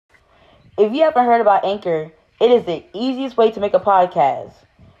If you haven't heard about Anchor, it is the easiest way to make a podcast.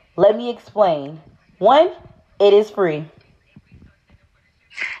 Let me explain. One, it is free.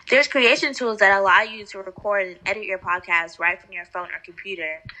 There's creation tools that allow you to record and edit your podcast right from your phone or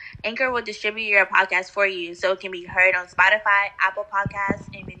computer. Anchor will distribute your podcast for you so it can be heard on Spotify, Apple Podcasts,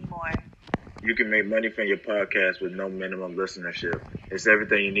 and many more. You can make money from your podcast with no minimum listenership. It's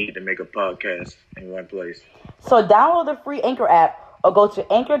everything you need to make a podcast in one place. So download the free Anchor app or go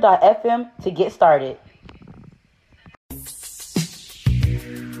to anchor.fm to get started.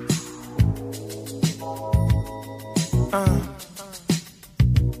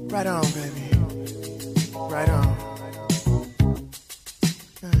 Right on, baby. Right on.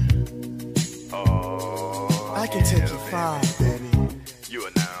 I can take you far, baby. You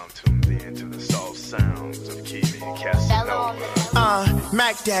are now tuned in to the soft sounds of Kimi and Casanova.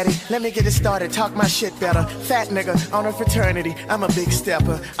 Mac Daddy, let me get it started, talk my shit better. Fat nigga on a fraternity, I'm a big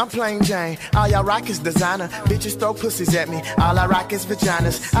stepper. I'm plain Jane, all y'all rock is designer. Bitches throw pussies at me, all I rock is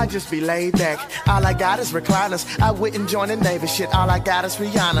vaginas. I just be laid back, all I got is recliners. I wouldn't join the Navy shit, all I got is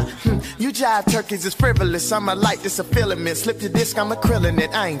Rihanna. You jive turkeys is frivolous, I'm a light, this a filament. Slip the disc, I'm acrylic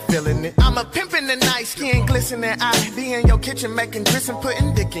it, I ain't feeling it. I'm a pimpin' the night, skin glistening. I be in your kitchen making grits and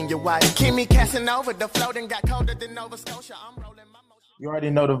putting dick in your wife. Kimi Casanova, the floating got colder than Nova Scotia. I'm rolling my motion. You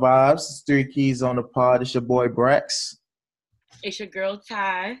already know the vibes. It's 3 Keys on the pod. It's your boy Brax. It's your girl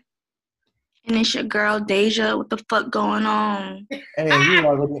Ty. And it's your girl Deja. What the fuck going on?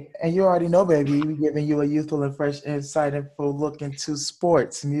 And you already know, baby. We giving you a youthful and fresh insight and full look into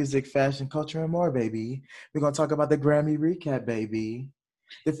sports, music, fashion, culture, and more, baby. We're gonna talk about the Grammy recap, baby.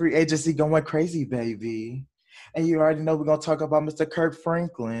 The free agency going crazy, baby. And you already know we're gonna talk about Mr. Kirk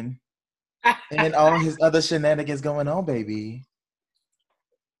Franklin and all his other shenanigans going on, baby.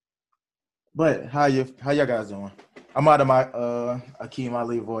 But how y'all guys doing? I'm out of my Akeem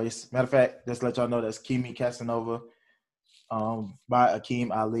Ali voice. Matter of fact, just let y'all know that's Kimi Casanova by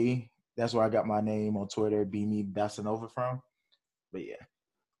Akeem Ali. That's where I got my name on Twitter, Be Me Casanova from. But yeah.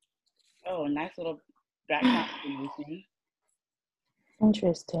 Oh, nice little background information.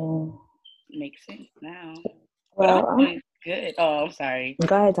 Interesting. Makes sense now. Well, I'm doing good. Oh, I'm sorry.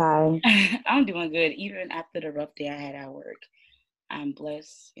 Go ahead, Ty. I'm doing good. Even after the rough day I had at work, I'm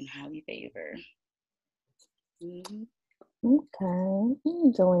blessed and highly favored. Mm-hmm. Okay.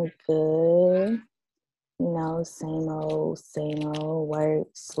 I'm doing good. You know, same old. Work,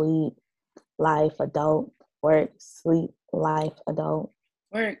 sleep, life, adult. Work, sleep, life, adult.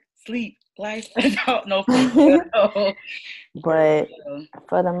 Work, sleep, life, adult. No, no. But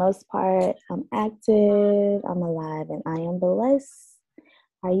for the most part, I'm active, I'm alive, and I am blessed.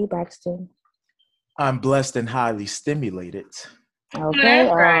 Are you, Braxton? I'm blessed and highly stimulated. Okay.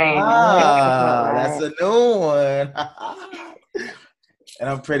 Right. That's a new one. And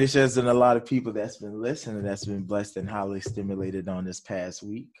I'm pretty sure there's been a lot of people that's been listening that's been blessed and highly stimulated on this past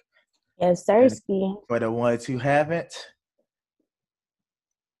week. Yes, Thirsty. For the ones who haven't.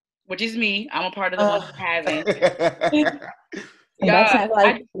 Which is me. I'm a part of the ones who haven't.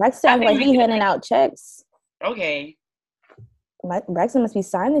 Braxton like he handing out checks. Okay. Braxton must be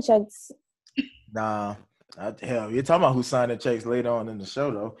signing checks. Nah. Hell, you're talking about who signed the checks later on in the show,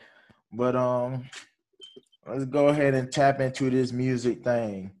 though. But let's go ahead and tap into this music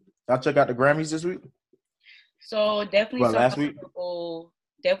thing. Y'all check out the Grammys this week? So definitely last week.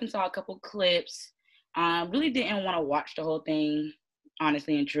 Definitely saw a couple clips. Really didn't want to watch the whole thing,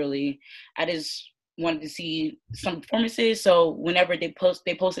 honestly and truly. I just wanted to see some performances. So whenever they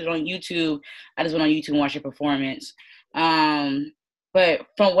posted it on YouTube, I just went on YouTube and watched the performance. But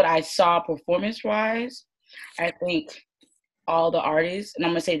from what I saw performance-wise, I think all the artists, and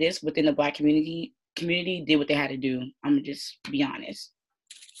I'm gonna say this, within the Black community did what they had to do. I'm gonna just be honest.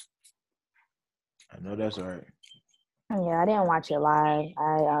 I know that's right. Yeah, I didn't watch it live.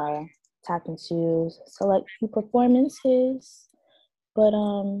 I tapped into select few performances, but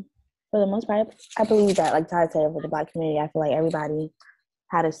for the most part, I believe that, like Ty said, with the Black community, I feel like everybody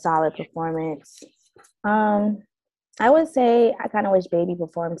had a solid performance. I would say I kind of wish Baby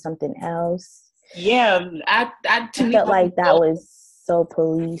performed something else. Yeah, I felt like that was so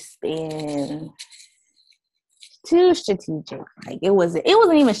policed and too strategic. Like it wasn't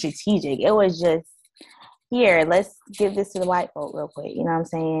even strategic. It was just, here, let's give this to the white folk real quick. You know what I'm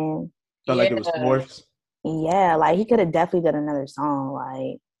saying? Felt like it was forced. Yeah, like he could have definitely done another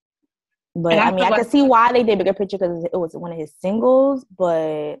song. But I mean, I could see why they did Bigger Picture because it was one of his singles.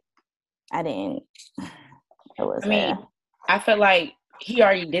 But I didn't. I felt like he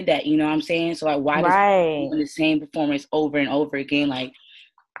already did that, you know what I'm saying? So, like, why does he do the same performance over and over again? Like,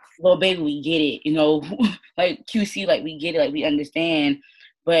 well, baby, we get it, you know? Like, QC, like, we get it, like, we understand.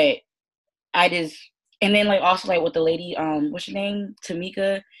 But I just, and then like also like with the lady, what's her name,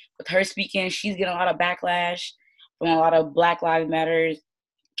 Tamika, with her speaking, she's getting a lot of backlash from a lot of Black Lives Matter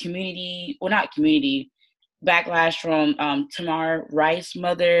community, well not community, backlash from Tamar Rice's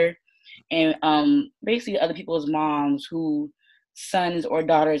mother and basically other people's moms who sons or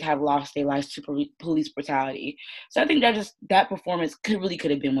daughters have lost their lives to police brutality. So I think that performance could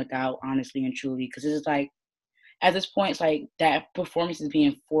have been without, honestly and truly, because it's like at this point, it's like that performance is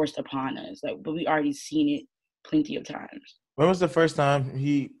being forced upon us. Like, but we already seen it plenty of times. When was the first time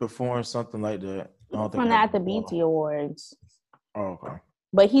he performed something like that? I don't think At the BET Awards. Oh, okay.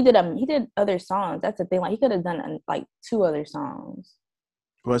 But he did other songs. That's the thing. Like he could have done like 2 other songs.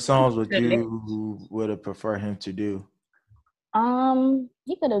 What songs would have preferred him to do?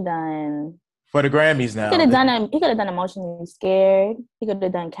 He could have done for the Grammys now. He could have done Emotionally Scared. He could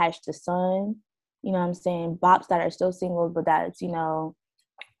have done Catch the Sun. You know what I'm saying? Bops that are still singles, but that's, you know,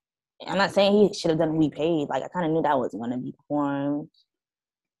 I'm not saying he should have done We Paid. Like I kind of knew that wasn't going to be performed,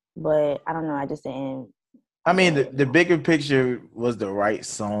 but I don't know. I just didn't. I mean, the bigger picture was the right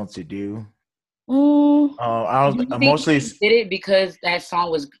song to do. I don't Emotionally did it because that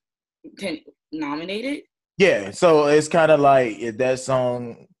song was nominated. Yeah, so it's kind of like if that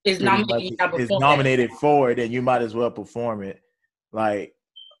song is nominated for it, then you might as well perform it. Like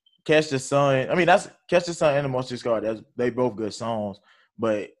Catch the Sun. I mean, that's Catch the Sun and Emotionally Scarred. They both good songs,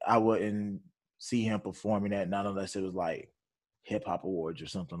 but I wouldn't see him performing that not unless it was like hip hop awards or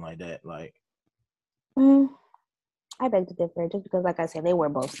something like that. Like, I beg to differ, just because, like I said, they were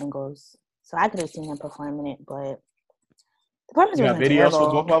both singles, so I could have seen him performing it, but the performance wasn't videos terrible.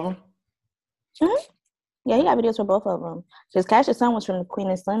 for both of them. Mm-hmm. Yeah, he got videos for both of them. Because Catch the Sun was from the Queen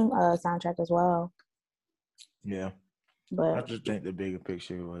and Slim soundtrack as well. Yeah. But I just think the bigger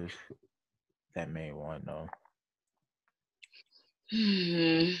picture was that main one, though.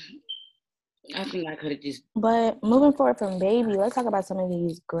 I think I could have just... But moving forward from Baby, let's talk about some of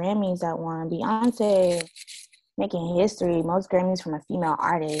these Grammys that won. Beyonce making history. Most Grammys from a female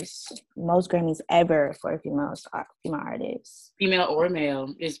artist. Most Grammys ever for a female artist. Female or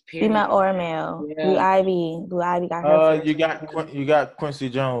male. Female or male. Yeah. Blue Ivy got her. You got Quincy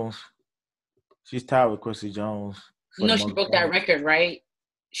Jones. She's tied with Quincy Jones. You know she broke that record, right?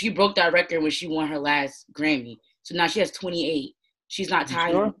 She broke that record when she won her last Grammy. So now she has 28. She's not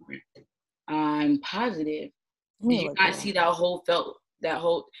tied anymore. I'm positive. Did you not see that whole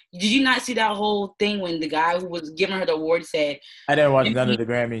Did you not see that whole thing when the guy who was giving her the award said? I didn't watch none of the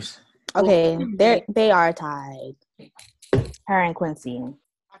Grammys. Okay, they are tied. Her and Quincy.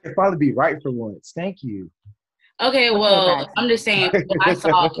 I could probably be right for once. Thank you. Okay, well, I'm just saying. I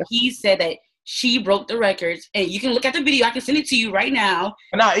saw he said that she broke the records, and you can look at the video. I can send it to you right now.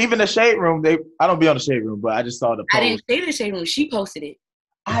 Not even the Shade Room. I don't be on the Shade Room, but I just saw the post. I didn't say the Shade Room. She posted it.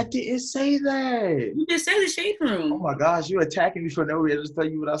 I didn't say that. You just said the Shade Room. Oh my gosh, you're attacking me for no reason. I just tell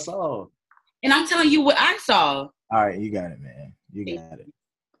you what I saw. And I'm telling you what I saw. All right, you got it, man. You got it.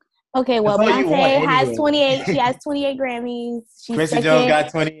 Okay, well, Beyonce has 28. She has 28 Grammys. Quincy Jones got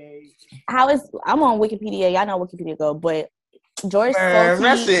 28. I'm on Wikipedia. Y'all know Wikipedia go, but George Solti.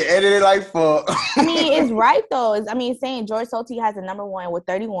 That's it. Edited like fuck. I mean, it's right though. It's saying George Solti has a number 1 with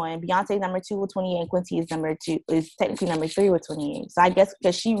 31. Beyonce's number 2 with 28. And Quincy is technically number 3 with 28. So I guess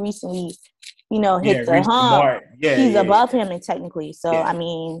because she recently, hit the hump, he's above him and technically. So I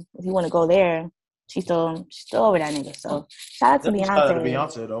mean, if you want to go there, she's still over that nigga. So shout out to Beyonce. Shout out to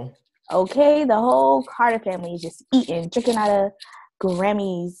Beyonce though. Okay, the whole Carter family is just drinking out of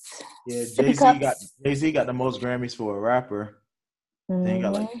Grammys. Yeah, Jay-Z got the most Grammys for a rapper. Mm-hmm. They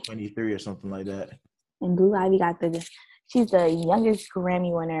got like 23 or something like that. And Blue Ivy she's the youngest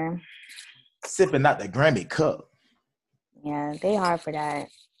Grammy winner. Sipping out the Grammy cup. Yeah, they hard for that.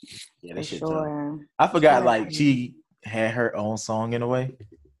 Yeah, they should. I forgot, she had her own song in a way.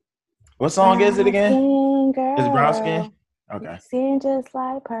 What song is it again? Is it Brown Skin? Okay. Skin just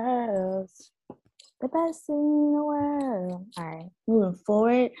like pearls. The best in the world. All right, moving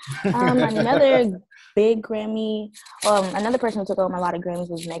forward. Another big Grammy. Another person who took home a lot of Grammys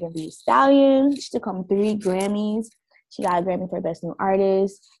was Megan Thee Stallion. She took home 3 Grammys. She got a Grammy for Best New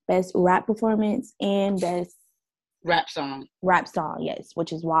Artist, Best Rap Performance, and Best Rap Song. Rap Song, yes.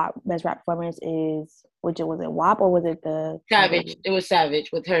 Which is WAP. Best Rap Performance was it WAP or was it the Savage? It was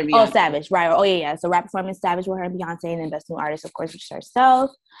Savage with her and Beyonce. Oh, Savage, right. Oh yeah. So Rap Performance, Savage with her and Beyonce, and then Best New Artist, of course, which is herself.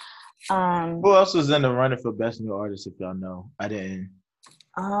 Who else was in the running for Best New Artist, if y'all know? I didn't.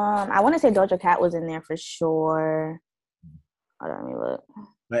 I want to say Doja Cat was in there for sure. Hold on, let me look.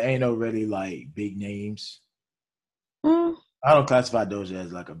 But ain't no really big names. I don't classify Doja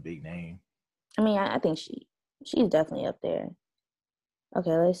as a big name. I mean, I think she's definitely up there.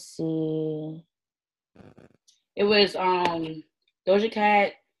 Okay, let's see. It was Doja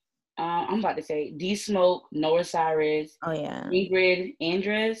Cat. I'm about to say D Smoke, Noah Cyrus, Oh yeah. Ingrid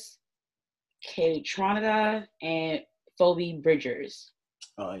Andress, K Tronida, and Phoebe Bridgers.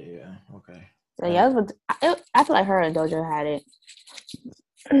 Oh yeah, okay. So yeah, I feel like her and Doja had it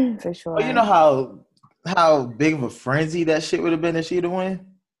for sure. Oh, you know how big of a frenzy that shit would have been if she'd have won?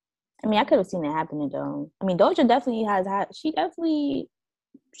 I mean, I could have seen it happening though. I mean, Doja definitely has had. She's definitely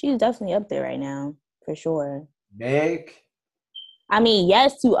up there right now for sure. Meg? I mean,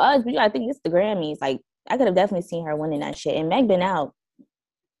 yes to us, but I think it's the Grammys. Like, I could have definitely seen her winning that shit. And Meg been out.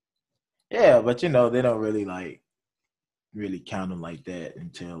 Yeah, but you know, they don't really really count them like that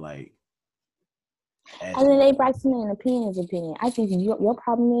until like. At the end of the day, Braxton, an opinion is opinion. I think your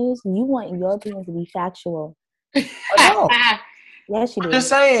problem is you want your opinion to be factual. I know. Yes, you do. I'm just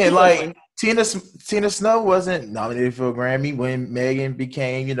saying, like Tina Snow wasn't nominated for a Grammy when Megan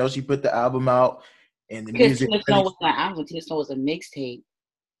became. You know, she put the album out and the Because music. Tina Snow was not an album. Tina Snow was a mixtape.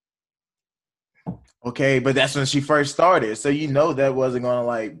 Okay, but that's when she first started, so you know that wasn't gonna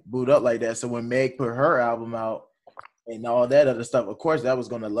like boot up like that. So when Meg put her album out and all that other stuff, of course that was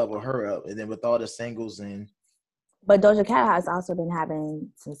gonna level her up. And then with all the singles and. But Doja Cat has also been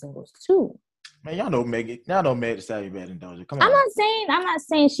having some singles too. Man, y'all know Meg the Stallion better than Doja. Come on. I'm not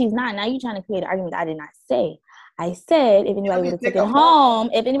saying she's not. Now you're trying to create an argument that I did not say. I said if anybody would have taken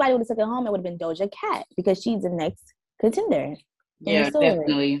home, it would have been Doja Cat because she's the next contender. Yeah,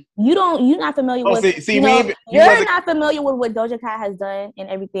 definitely. You're not familiar with. You're not familiar with what Doja Cat has done and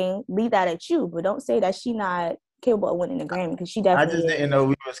everything. Leave that at you, but don't say that she's not capable of winning the Grammy because she definitely. I just didn't know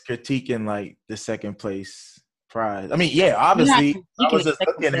we was critiquing like the second place prize. I mean, yeah, obviously, I was just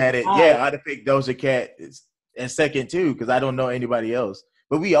looking at it. Yeah, I'd have picked Doja Cat in second too because I don't know anybody else.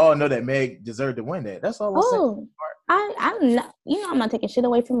 But we all know that Meg deserved to win that. That's all I'm saying. I'm not. I'm not taking shit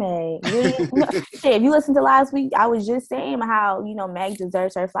away from Meg. If you listen to last week, I was just saying how Meg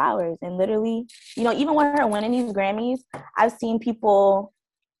deserves her flowers, and literally, even with her winning these Grammys, I've seen people,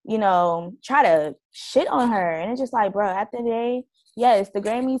 try to shit on her, and it's just like, bro, at the end of the day, yes, the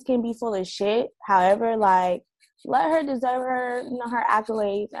Grammys can be full of shit. However, like, let her deserve her, her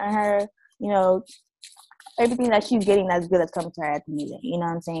accolades and her, everything that she's getting that's good that's coming to her at the music. You know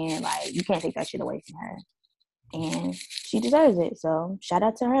what I'm saying? Like, you can't take that shit away from her. And she deserves it. So shout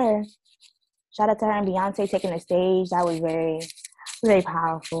out to her. Shout out to her and Beyonce taking the stage. That was very, very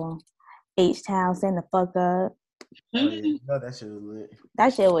powerful. H-Town, stand the fuck up. Oh, yeah. No, that shit was lit.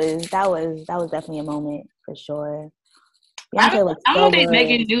 That was definitely a moment for sure. Beyonce looked so I don't think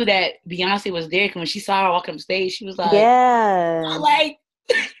Megan knew that Beyonce was there because when she saw her walking on stage, she was like, yeah.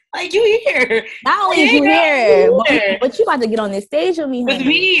 Like you here. Not only you here, but you about to get on this stage with me, honey. With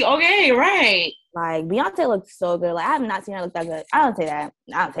me, okay, right. Like, Beyonce looked so good. Like, I have not seen her look that good. I don't say that.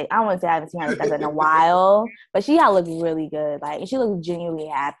 I wouldn't say I haven't seen her look that good in a while. But she had looked really good. Like, and she looked genuinely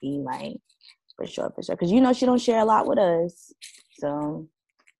happy. Like, for sure. Because she don't share a lot with us. So,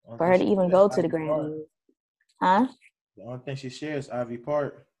 for her to even go to the Grammys. Huh? The only thing she shares is Ivy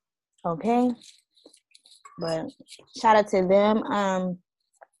Park. Okay. But, shout out to them.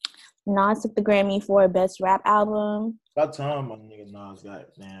 Nas took the Grammy for Best Rap Album. About time my nigga Nas got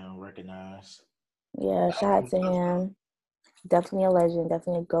recognized. Yeah, shout out to him. Definitely a legend.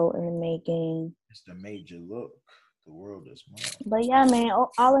 Definitely a GOAT in the making. It's the major look. The world is mine. But yeah, man,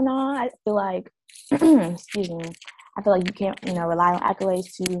 all in all, I feel like, excuse me, I feel like you can't, rely on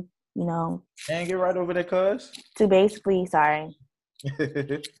accolades to, And get right over there, cuz. To basically,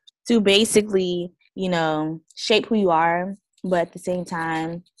 shape who you are. But at the same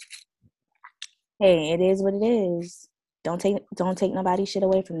time, hey, it is what it is. Don't take nobody's shit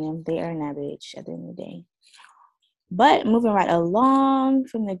away from them. They earn that bitch at the end of the day. But moving right along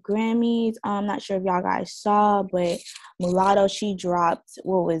from the Grammys, I'm not sure if y'all guys saw, but Mulatto, she dropped,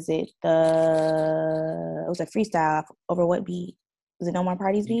 what was it? It was a freestyle over what beat? Was it No More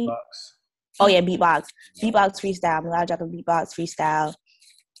Parties beat? Beatbox. Oh yeah, beatbox. Beatbox freestyle. Mulatto dropped a beatbox freestyle.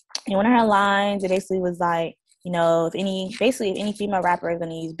 And one of her lines, it basically was like, if any female rapper is going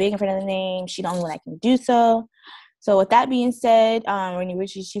to use big in front of the name, she the only one that can do so. So with that being said, Renee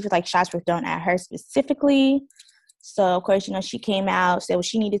Richards, she feels like shots were thrown at her specifically. So of course, she came out, said what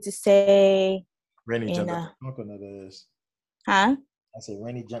she needed to say. Rennie jumped out the trunk on that ass. Huh? I said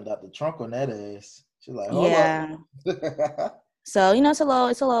Rennie jumped out the trunk on that ass. She's like, hold up. So, it's a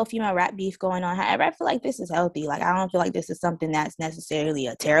little female rap beef going on. However, I feel like this is healthy. Like, I don't feel like this is something that's necessarily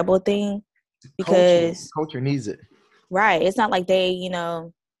a terrible thing. Because culture needs it. Right. It's not like they,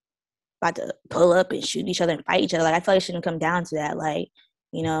 about to pull up and shoot each other and fight each other. Like, I feel like it shouldn't come down to that. Like,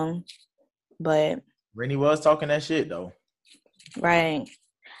 but Rennie was talking that shit though. Right.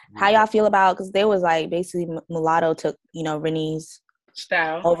 How y'all feel about, because there was like basically Mulatto took, Rennie's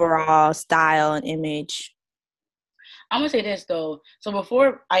Style. overall style and image. I'm gonna say this though. So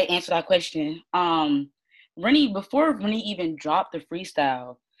before I answer that question, before Rennie even dropped the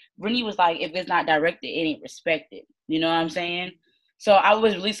freestyle, Rennie was like, if it's not directed, it ain't respected. You know what I'm saying? So I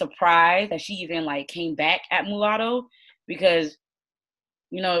was really surprised that she even like came back at Mulatto because,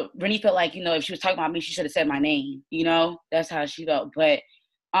 Rennie felt like, if she was talking about me, she should have said my name. That's how she felt. But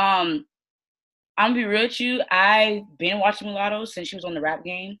I'm gonna be real with you. I've been watching Mulatto since she was on the Rap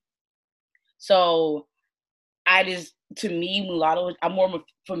Game. So to me, Mulatto, I'm more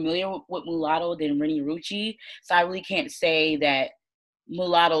familiar with Mulatto than Rennie Rucci. So I really can't say that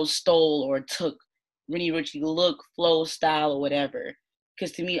Mulatto stole or took Rennie Rucci look, flow, style, or whatever.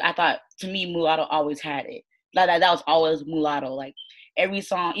 Because to me, Mulatto always had it. That was always Mulatto. Like every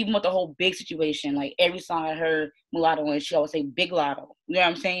song, even with the whole big situation, like every song I heard Mulatto in, she always say Big Lotto. You know what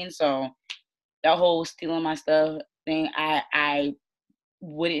I'm saying? So that whole stealing my stuff thing, I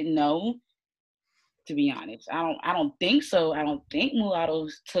wouldn't know. To be honest, I don't think so. I don't think Mulatto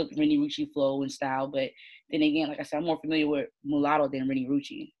took Rennie Rucci flow and style, but then again, like I said, I'm more familiar with Mulatto than Rennie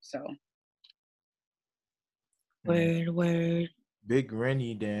Rucci. So, Word. Big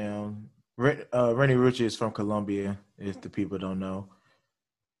Rennie down. Rennie Rucci is from Colombia, if the people don't know.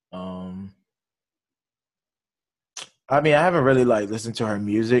 I mean, I haven't really like listened to her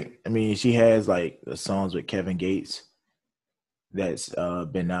music. I mean, she has like the songs with Kevin Gates that's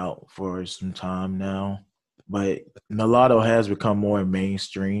been out for some time now, but Mulatto has become more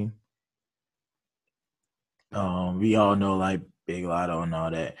mainstream. We all know like Big Lotto and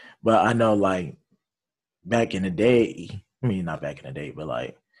all that, but I know like back in the day, I mean not back in the day, but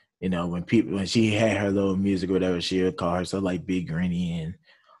like when she had her little music or whatever, she would call herself like Big Granny and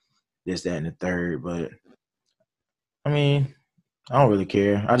this, that, and the third. But I mean, I don't really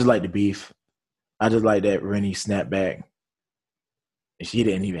care. I just like the beef. I just like that Rennie snapped back. And she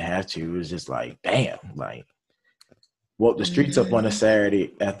didn't even have to. It was just like, damn, like woke the streets up on a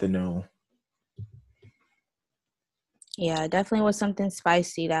Saturday afternoon. Yeah, definitely was something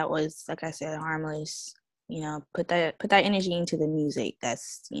spicy that was, like I said, harmless. Put that energy into the music.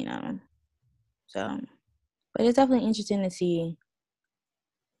 That's so. But it's definitely interesting to see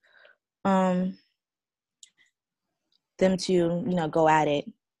them to go at it.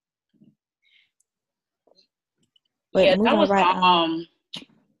 But yeah, that was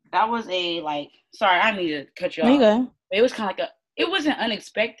that was a like. Sorry, I need to cut you off. There you go. It was kind of like it wasn't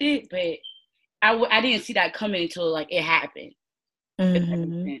unexpected, but I didn't see that coming until like it happened.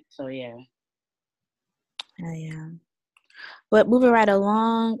 Mm-hmm. So yeah. Yeah. But moving right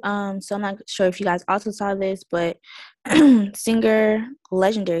along, so I'm not sure if you guys also saw this, but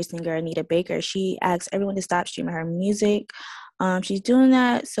legendary singer Anita Baker, she asked everyone to stop streaming her music. She's doing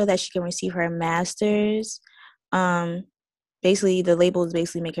that so that she can receive her master's. Basically, the label is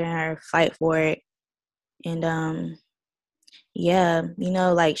basically making her fight for it. And yeah,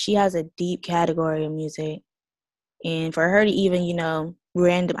 like she has a deep category of music. And for her to even,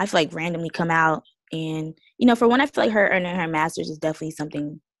 I feel like randomly come out and, for one, I feel like her earning her master's is definitely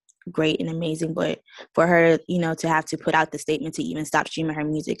something great and amazing. But for her, to have to put out the statement to even stop streaming her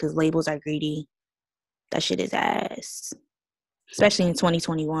music because labels are greedy, that shit is ass. Especially in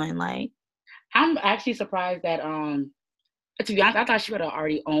 2021. Like, I'm actually surprised that, to be honest, I thought she would have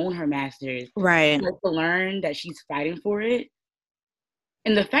already owned her master's. Right. Like, to learn that she's fighting for it.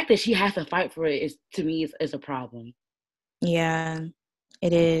 And the fact that she has to fight for it to me, is a problem. Yeah,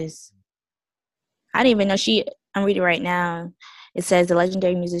 it is. I didn't even know I'm reading right now. It says the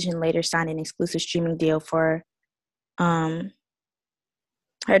legendary musician later signed an exclusive streaming deal for her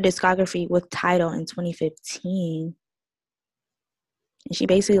discography with Tidal in 2015. And she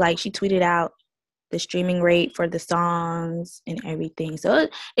basically she tweeted out the streaming rate for the songs and everything. So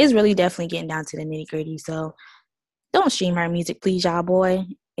it's really definitely getting down to the nitty gritty. So don't stream her music, please, y'all, boy.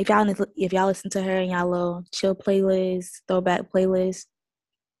 If y'all listen to her in y'all little chill playlist, throwback playlist,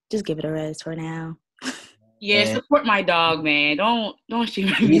 just give it a rest for now. Yeah, support my dog, man. Don't stream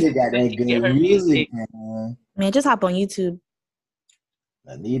her music. Anita got that good music, man. Man, just hop on YouTube.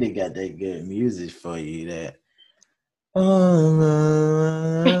 Anita got that good music for you. That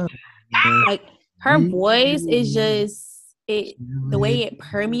like her voice is just the way it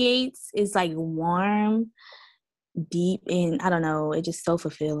permeates is like warm, deep, and I don't know, it's just so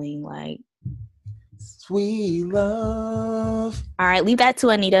fulfilling. Like sweet love. All right, leave that to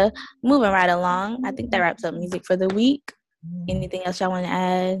Anita. Moving right along. I think that wraps up music for the week. Anything else y'all want to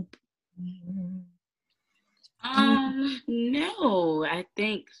add? No. I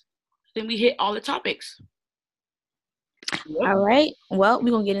think we hit all the topics. All right. Well,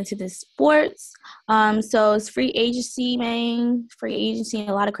 we're gonna get into the sports. So it's free agency, man. Free agency,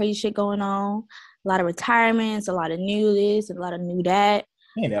 a lot of crazy shit going on. A lot of retirements, a lot of new this, a lot of new that.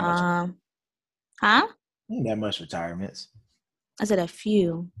 Ain't that much. Huh? Ain't that much retirements. I said a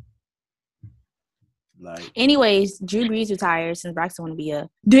few. Like, anyways, Drew Brees retired since Braxton want to be a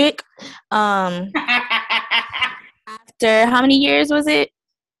dick. After how many years was it?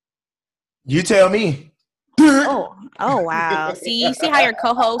 You tell me. Oh wow. See how your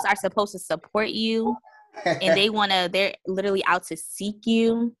co-hosts are supposed to support you and they're literally out to seek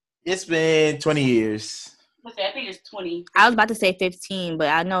you. It's been 20 years. I think it's 20. I was about to say 15, but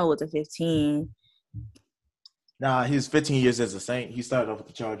I know it was a 15. Nah, he was 15 years as a Saint. He started off with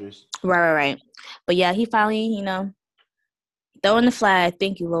the Chargers. Right. But yeah, he finally, throwing the flag.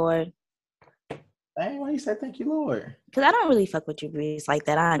 Thank you, Lord. Dang, why you say thank you, Lord? Because I don't really fuck with Drew Brees like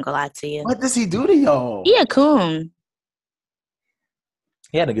that. I ain't gonna lie to you. What does he do to y'all? He a coon.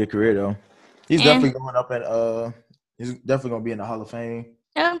 He had a good career though. He's definitely going up and he's definitely gonna be in the Hall of Fame.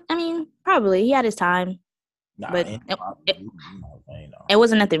 I mean, probably. He had his time. Nah, but it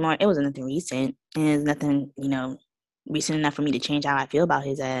wasn't nothing more. It wasn't nothing recent. And it's nothing, recent enough for me to change how I feel about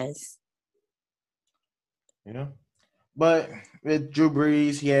his ass. But with Drew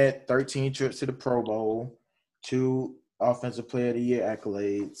Brees, he had 13 trips to the Pro Bowl, 2 Offensive Player of the Year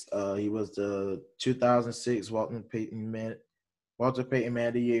accolades. He was the 2006 Walter Payton Man of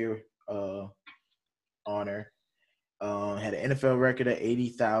the Year honor. Had an NFL record of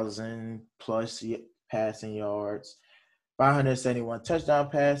 80,000 plus passing yards, 571 touchdown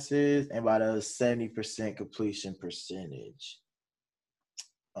passes, and about a 70% completion percentage.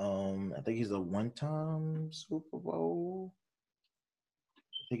 I think he's a one-time Super Bowl.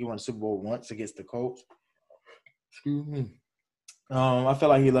 I think he won the Super Bowl once against the Colts. Excuse me. I felt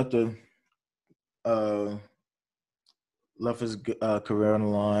like he left his career on the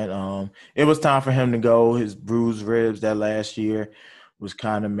line. It was time for him to go. His bruised ribs that last year was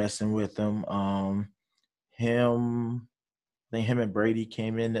kind of messing with him. I think him and Brady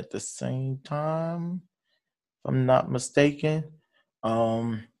came in at the same time, if I'm not mistaken.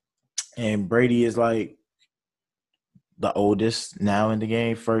 And Brady is like the oldest now in the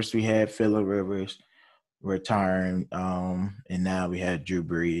game. First we had Phillip Rivers retiring, and now we had Drew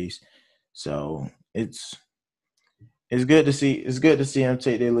Brees. So it's good to see. It's good to see him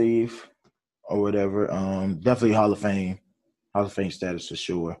take their leave or whatever. Definitely Hall of Fame status for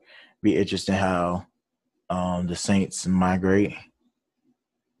sure. Be interesting how the Saints migrate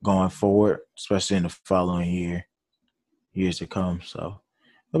going forward, especially in the following years to come. So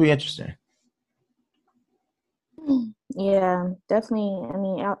it'll be interesting. Yeah, definitely. I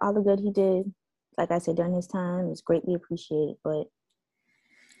mean, all the good he did, like I said, during his time is greatly appreciated. But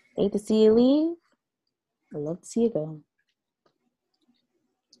hate to see you leave. I love to see you go.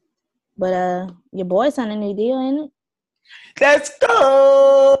 But your boy signed a new deal, ain't it? Let's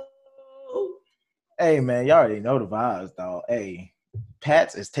go. Hey man, y'all already know the vibes, dog. Hey,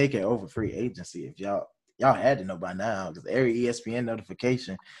 Pats is taking over free agency. If y'all had to know by now, because every ESPN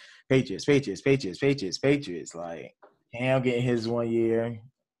notification, Patriots. Like Cam getting his 1 year.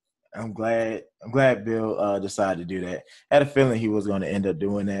 I'm glad Bill decided to do that. I had a feeling he was going to end up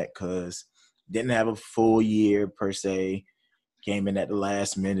doing that because didn't have a full year per se. Came in at the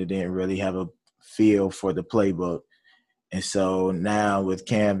last minute, didn't really have a feel for the playbook. And so now with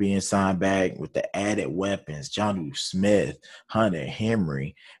Cam being signed back with the added weapons, Jonnu Smith, Hunter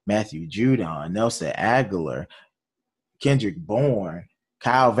Henry, Matthew Judon, Nelson Aguilar, Kendrick Bourne,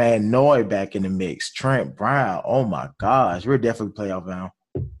 Kyle Van Noy back in the mix, Trent Brown. Oh my gosh, we're definitely playoff bound.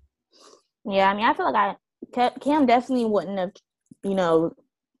 Yeah, I mean, I feel like Cam definitely wouldn't have,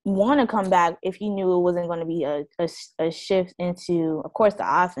 want to come back if he knew it wasn't going to be a shift into, of course,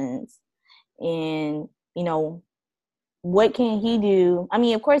 the offense. And, what can he do? I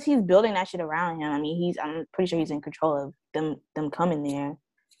mean, of course, he's building that shit around him. I mean, I'm pretty sure he's in control of them coming there.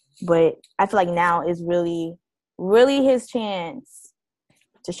 But I feel like now is really, really his chance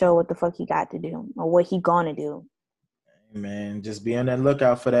to show what the fuck he got to do or what he gonna do. Man, just be on that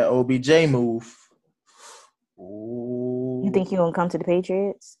lookout for that OBJ move. Ooh. You think he gonna come to the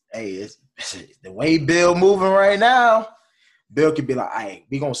Patriots? Hey, it's the way Bill moving right now. Bill could be like, "All right,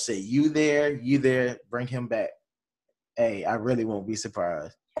 we gonna say you there, bring him back." Hey, I really won't be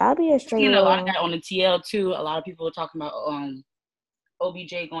surprised. That'll be a straight. A lot of that on the TL too. A lot of people are talking about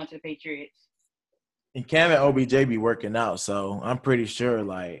OBJ going to the Patriots. And Cam and OBJ be working out, so I'm pretty sure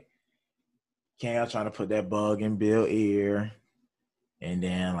like Cam trying to put that bug in Bill's ear, and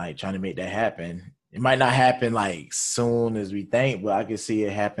then like trying to make that happen. It might not happen like soon as we think, but I can see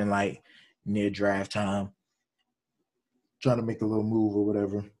it happen like near draft time. trying to make a little move or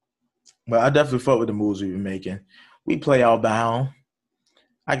whatever. But I definitely fuck with the moves we've been making. We play all bound.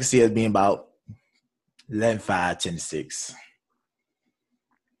 I can see us being about 11-5, 10-6.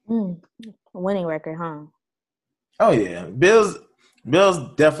 Winning record, huh? Oh yeah, Bills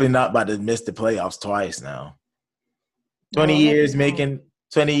definitely not about to miss the playoffs twice now. 20 years being in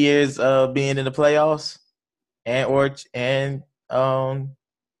the playoffs and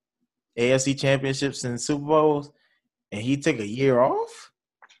AFC championships and Super Bowls, and he took a year off.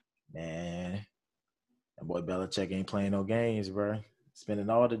 Man, that boy Belichick ain't playing no games, bro. Spending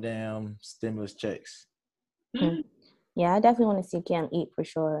all the damn stimulus checks. Yeah, I definitely want to see Cam eat for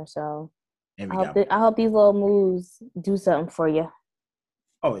sure. So And I hope these little moves do something for you.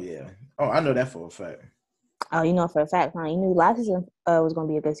 Oh yeah. Oh, I know that for a fact. Oh, you know for a fact, huh? You knew last season was going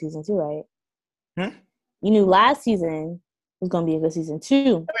to be a good season too, right? Hmm? You knew last season was going to be a good season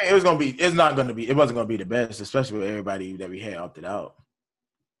too. I mean, it wasn't going to be the best, especially with everybody that we had opted out.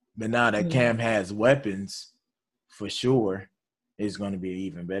 But now that Cam has weapons, for sure, it's going to be an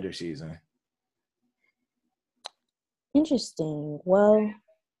even better season. Interesting. Well,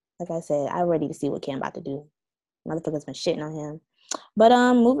 like I said, I'm ready to see what Cam about to do. Motherfuckers been shitting on him. But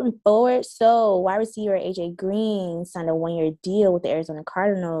moving forward, so wide receiver AJ Green signed a 1-year deal with the Arizona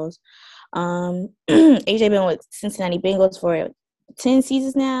Cardinals. AJ been with Cincinnati Bengals for 10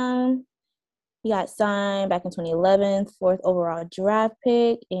 seasons now. He got signed back in 2011, 4th overall draft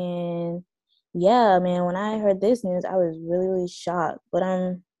pick. And yeah, man, when I heard this news, I was really, really shocked. But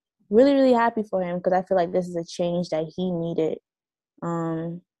I'm really, really happy for him because I feel like this is a change that he needed.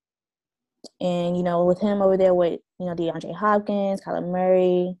 And, you know, with him over there with, you know, DeAndre Hopkins, Kyler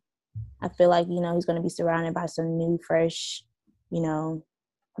Murray, I feel like, you know, he's going to be surrounded by some new, fresh, you know,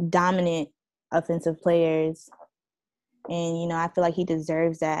 dominant offensive players. And, you know, I feel like he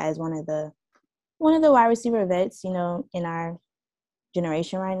deserves that as one of the wide receiver vets, you know, in our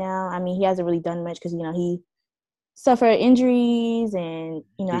generation right now. I mean, he hasn't really done much because, you know, he suffered injuries and,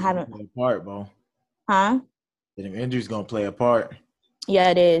 you know, haven't. Play a part, bro. Huh? The injuries going to play a part. Yeah,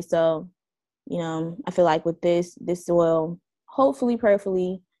 it is. So, you know, I feel like with this will hopefully,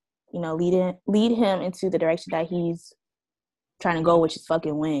 prayerfully, you know, lead him into the direction that he's trying to go, which is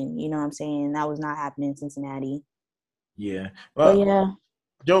fucking win. You know what I'm saying? That was not happening in Cincinnati. Yeah. Well, but yeah.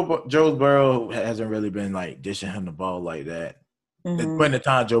 Joe Burrow hasn't really been, like, dishing him the ball like that. Mm-hmm. When the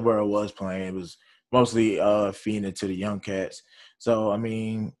time Joe Burrow was playing, it was mostly feeding it to the young cats. So, I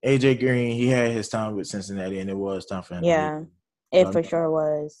mean, AJ Green, he had his time with Cincinnati, and it was time for him. Yeah, it for sure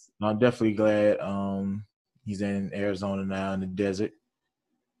was. I'm definitely glad he's in Arizona now in the desert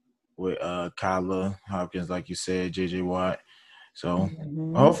with Kyler Hopkins, like you said, J.J. Watt. So,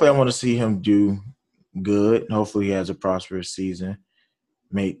 hopefully I want to see him do good. Hopefully he has a prosperous season,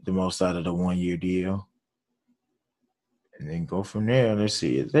 make the most out of the 1-year deal. And then go from there. Let's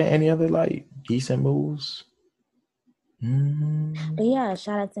see. Is there any other, like, decent moves? But yeah,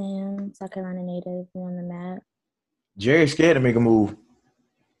 shout out to him, South Carolina native, on the map. Jerry's scared to make a move.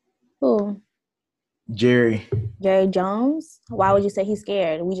 Who? Jerry Jones? Why would you say he's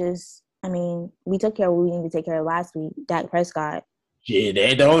scared? We took care of what we needed to take care of last week. Dak Prescott. Yeah,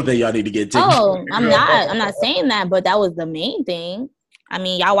 that's the only thing y'all need to get taken. Oh, I'm not saying that, but that was the main thing. I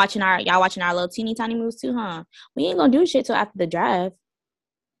mean, y'all watching our little teeny tiny moves too, huh? We ain't gonna do shit till after the draft.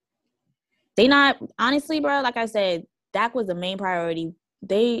 They not, honestly, bro, like I said, Dak was the main priority.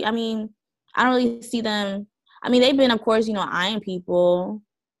 I don't really see them. I mean, they've been, of course, you know, eyeing people,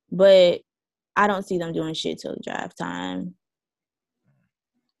 but I don't see them doing shit till draft time.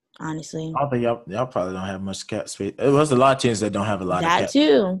 Honestly. I don't think y'all probably don't have much cap space. It was a lot of teams that don't have a lot of cap.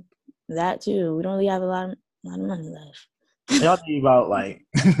 That too. We don't really have a lot of money left. Y'all need about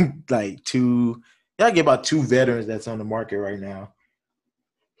y'all get about 2 veterans that's on the market right now.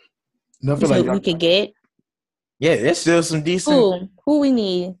 Nothing like we could get. Yeah, there's still some decent. Who we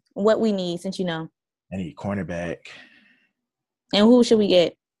need? What we need? Since you know, I need cornerback. And who should we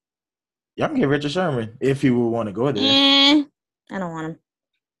get? Y'all can get Richard Sherman if you would want to go there. I don't want him.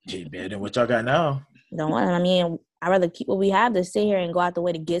 Gee, better than what y'all got now. Don't want him. I mean, I'd rather keep what we have than sit here and go out the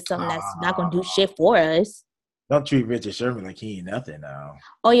way to get something that's not gonna do shit for us. Don't treat Richard Sherman like he ain't nothing now.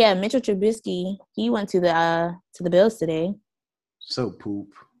 Oh yeah, Mitchell Trubisky. He went to the Bills today. So poop.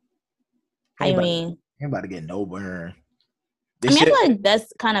 I mean, ain't about to get no burn. I feel like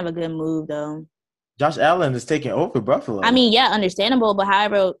that's kind of a good move though. Josh Allen is taking over Buffalo. I mean, yeah, understandable, but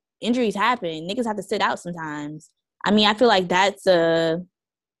however, injuries happen. Niggas have to sit out sometimes. I mean, I feel like that's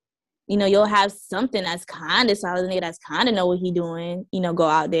you'll have something that's kind of solid, nigga that's kind of know what he doing, go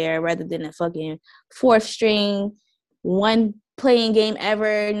out there rather than a fucking 4th string, 1 playing game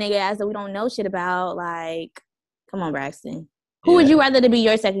ever, nigga, as that we don't know shit about. Like, Come on, Braxton. Who would you rather to be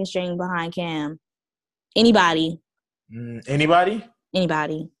your second string behind Cam? Anybody. Anybody?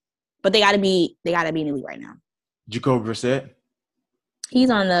 Anybody. But they gotta be in the league right now. Jacoby Brissett. He's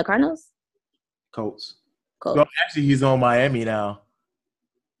on the Cardinals? Colts. Well, actually, he's on Miami now.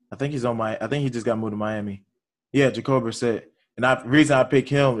 I think he just got moved to Miami. Yeah, Jacoby Brissett. And the reason I pick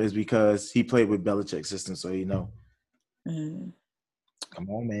him is because he played with Belichick's system, so you know. Come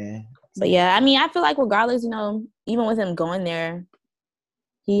on, man. But yeah, I mean, I feel like regardless, you know, even with him going there,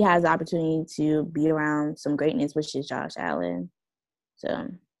 he has the opportunity to be around some greatness, which is Josh Allen. So.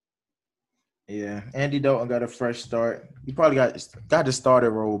 Yeah, Andy Dalton got a fresh start. He probably got the starter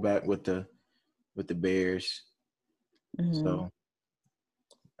role back with the Bears. So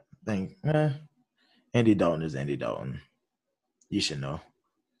I think Andy Dalton is Andy Dalton. You should know.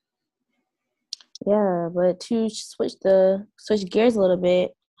 Yeah, but to switch gears a little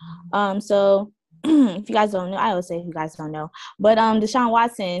bit. So if you guys don't know, I always say if you guys don't know, but Deshaun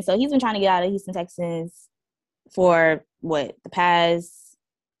Watson. So he's been trying to get out of Houston Texans for the past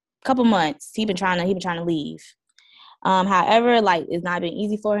couple months. He's been trying to leave. However, it's not been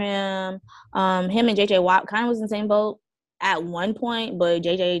easy for him. Him and JJ Watt kind of was in the same boat at one point, but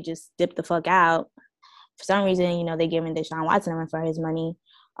JJ just dipped the fuck out. For some reason, you know, they giving Deshaun Watson a run for his money.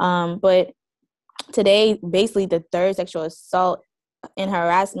 But today, basically, the third sexual assault and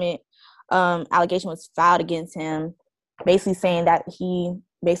harassment allegation was filed against him, basically saying that he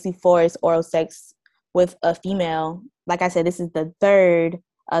basically forced oral sex with a female. Like I said, this is the third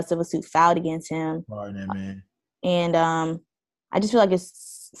civil suit filed against him. Pardon, man. And I just feel like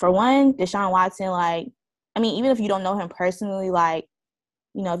it's, for one, Deshaun Watson, I mean, even if you don't know him personally,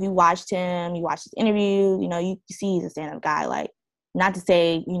 you know, if you watched him, you watched his interview, you know, you see he's a stand-up guy. Not to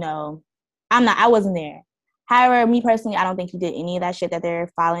say, you know, I wasn't there. However, me personally, I don't think he did any of that shit that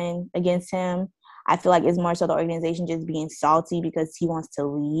they're filing against him. I feel like it's more so the organization just being salty because he wants to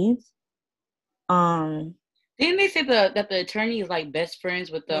leave. Didn't they say that the attorney is best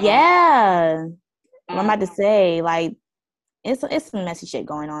friends with the? Yeah. What I'm about to say, it's some messy shit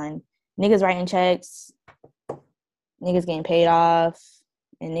going on. Niggas writing checks, niggas getting paid off,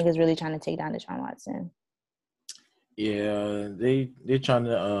 and niggas really trying to take down Deshaun Watson. Yeah, they're trying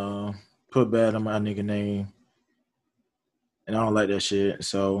to put bad on my nigga name, and I don't like that shit.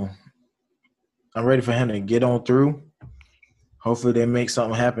 So I'm ready for him to get on through. Hopefully, they make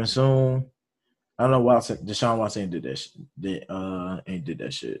something happen soon. I don't know why Deshaun Watson did that. Ain't did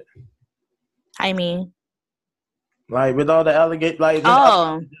that shit. I mean, with all the allegations,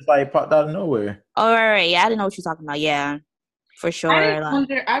 just popped out of nowhere. Oh, right. Yeah, I didn't know what you're talking about. Yeah, for sure.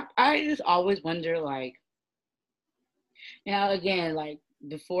 I just always wonder, now again,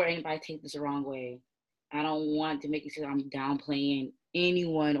 before anybody take this the wrong way, I don't want to make it seem I'm downplaying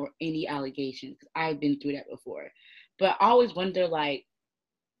anyone or any allegations, because I've been through that before. But I always wonder,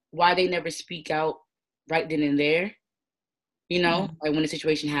 why they never speak out right then and there. You know, when the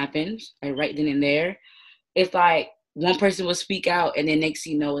situation happens, right then and there. It's one person will speak out, and then next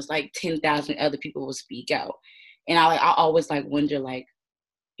thing you know, it's 10,000 other people will speak out. And I always wonder,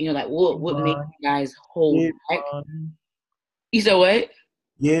 you know, what made you guys hold back? You said what?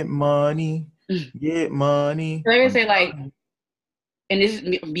 Get money. Get money. Like I say, and this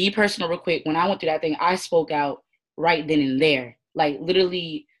is me personal real quick. When I went through that thing, I spoke out right then and there.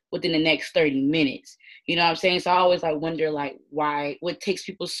 Literally within the next 30 minutes. You know what I'm saying? So I always wonder why, what takes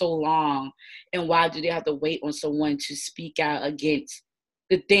people so long, and why do they have to wait on someone to speak out against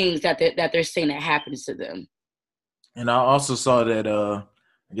the things that they're saying that happens to them. And I also saw that I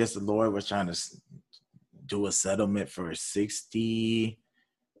guess the lawyer was trying to do a settlement for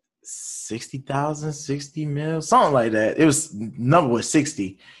 60,000, 60 mil, something like that. It was number was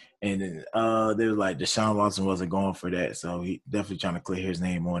 60. And then they were Deshaun Watson wasn't going for that, so he definitely trying to clear his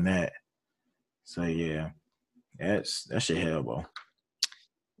name on that. So yeah, that shit hell, bro.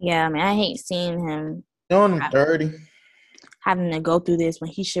 Yeah, man, I hate seeing him doing 30, having to go through this when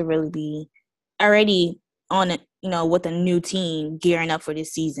he should really be already on it, you know, with a new team gearing up for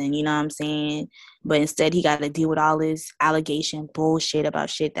this season. You know what I'm saying? But instead, he got to deal with all this allegation bullshit about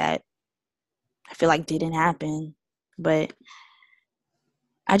shit that I feel didn't happen. But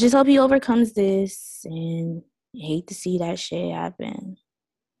I just hope he overcomes this, and hate to see that shit happen.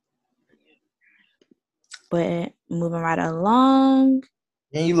 But moving right along.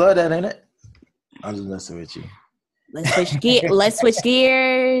 And you love that, ain't it? I'm just messing with you. Let's switch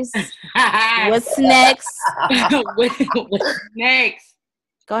gears. What's next? What's next?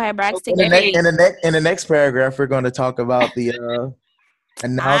 Go ahead, Braxton. In the next paragraph, we're going to talk about the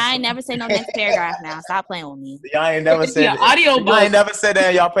I ain't never say no next paragraph now. Stop playing with me. Y'all ain't never said audio book. Y'all ain't never said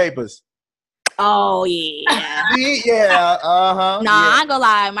that in y'all papers. Oh yeah. Yeah, uh-huh. Nah, I Yeah. ain't gonna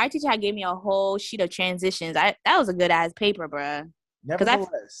lie. My teacher had gave me a whole sheet of transitions. That was a good ass paper, bruh. Because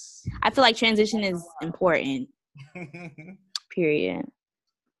Nevertheless. I feel like transition is important. Period.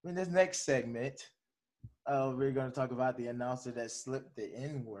 In this next segment, we're going to talk about the announcer that slipped the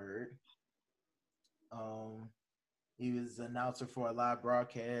N-word. He was an announcer for a live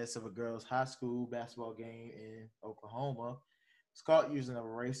broadcast of a girls' high school basketball game in Oklahoma. It's caught using a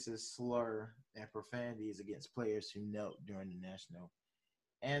racist slur and profanities against players who knelt during the national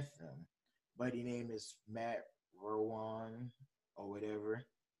anthem. Buddy name is Matt Rowan or whatever.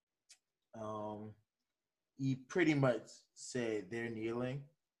 He pretty much said they're kneeling.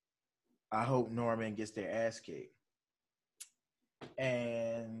 I hope Norman gets their ass kicked.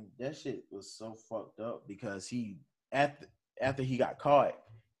 And that shit was so fucked up because he after he got caught,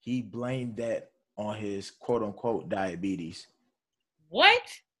 he blamed that on his quote unquote diabetes. What?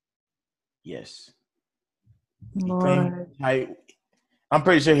 Yes. He claimed I'm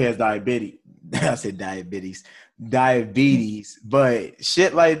pretty sure he has diabetes. I said diabetes. Diabetes. But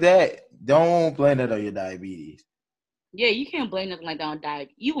shit like that, don't blame it on your diabetes. Yeah, you can't blame nothing like that on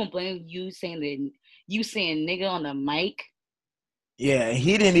diabetes. You won't blame you saying nigga on the mic. Yeah,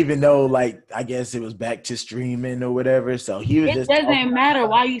 he didn't even know, like, I guess it was back to streaming or whatever. So he was It doesn't matter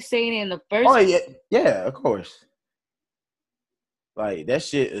why you saying it in the first place. Yeah, of course. Like, that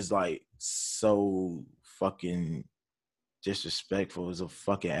shit is, like, so fucking disrespectful. As a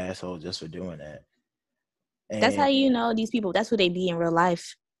fucking asshole just for doing that. And that's how you know these people. That's who they be in real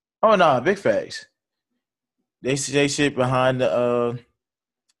life. Oh, no, big facts. They sit behind the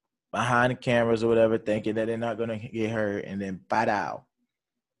cameras or whatever, thinking that they're not gonna get hurt, and then pow.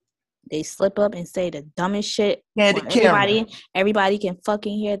 They slip up and say the dumbest shit. Yeah, the everybody can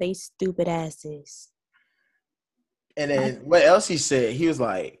fucking hear they stupid asses. And then what else he said? He was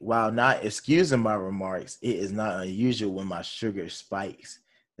like, while not excusing my remarks, it is not unusual when my sugar spikes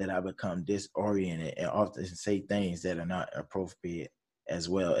that I become disoriented and often say things that are not appropriate as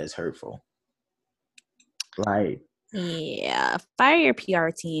well as hurtful. Like, yeah, fire your PR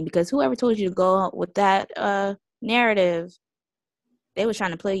team, because whoever told you to go with that narrative, they were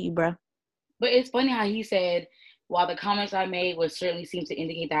trying to play you, bro. But it's funny how he said, while the comments I made would certainly seem to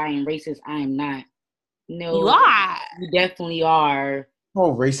indicate that I am racist, I am not. No, you are. You definitely are.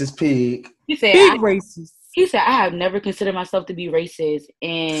 Oh, racist pig. He said, racist. He said, I have never considered myself to be racist,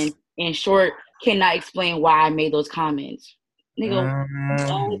 and in short, cannot explain why I made those comments. Nigga,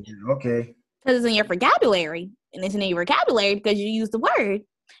 okay. Because it's in your vocabulary, and it's in your vocabulary because you use the word,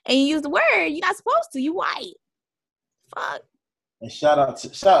 and you use the word you're not supposed to. You white. Fuck. And shout out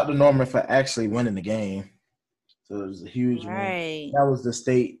to Norman for actually winning the game. So it was a huge win. That was the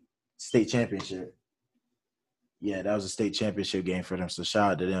state championship. Yeah, that was a state championship game for them. So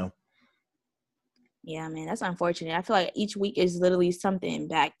shout out to them. Yeah, man, that's unfortunate. I feel like each week is literally something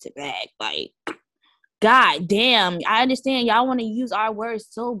back to back. Like, god damn, I understand y'all want to use our words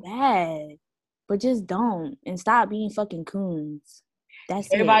so bad, but just don't, and stop being fucking coons. That's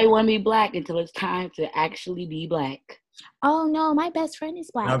everybody want to be black until it's time to actually be black. Oh no, my best friend is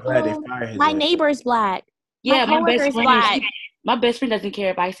black. I'm glad they fired his my neighbor's black. Yeah, my best friend black. My best friend doesn't care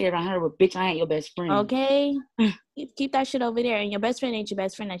if I say around her, but bitch, I ain't your best friend. Okay, keep that shit over there. And your best friend ain't your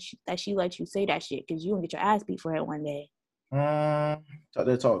best friend that she let you say that shit, because you gonna get your ass beat for it one day. Talk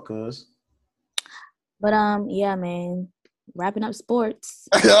that talk, cuz. But yeah, man. Wrapping up sports.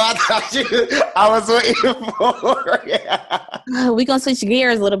 I was waiting for it. We gonna switch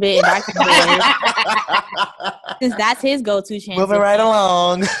gears a little bit back to since that's his go-to chance. Moving right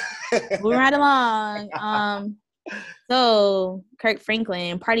along. So Kirk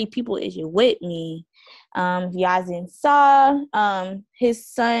Franklin, Party People, is you with me? If you guys didn't saw, his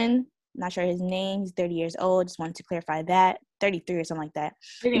son, not sure his name, he's 30 years old. Just wanted to clarify that. 33 or something like that.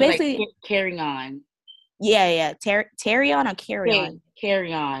 Basically, like carrying on. Yeah. Carry on or carry on?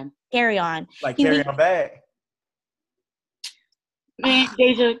 Carry on. Carry on. Like carry on back. Man,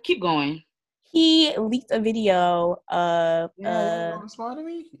 Deja, keep going. He leaked a video of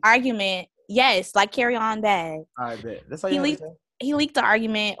argument. Yes, like carry on bad. I bet. That's how he leaked the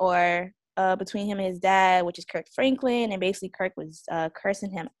argument between him and his dad, which is Kirk Franklin, and basically Kirk was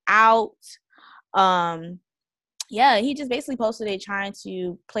cursing him out. Yeah, he just basically posted it trying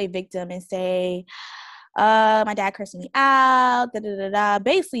to play victim and say, my dad cursing me out,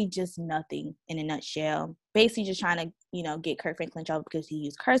 basically just nothing in a nutshell. Basically just trying to, get Kirk Franklin in trouble because he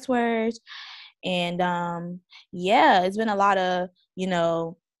used curse words. And yeah, it's been a lot of,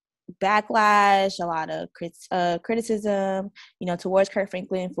 backlash, a lot of criticism, towards Kirk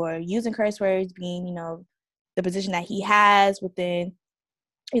Franklin for using curse words, being, the position that he has within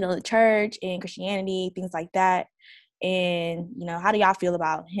the church and Christianity, things like that. And, how do y'all feel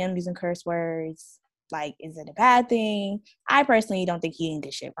about him using curse words? Like, is it a bad thing? I personally don't think he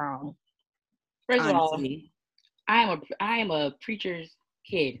did shit wrong. First honestly. of all, I am a preacher's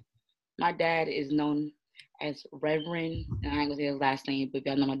kid. My dad is known as Reverend, and I ain't gonna say his last name, but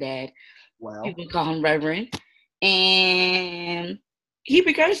y'all know my dad. Wow. People call him Reverend, and he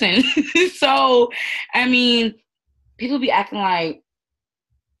be cursing. So, I mean, people be acting like,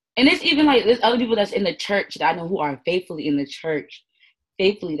 and it's even like there's other people that's in the church that I know who are faithfully in the church,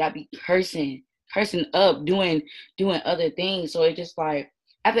 faithfully that be cursing up, doing other things. So it's just like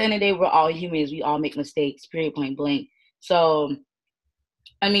at the end of the day, we're all humans. We all make mistakes. Period. Point blank. So,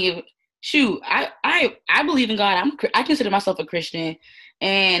 I mean, shoot, I believe in God. I consider myself a Christian,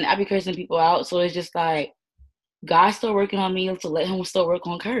 and I be cursing people out. So it's just like God's still working on me to let Him still work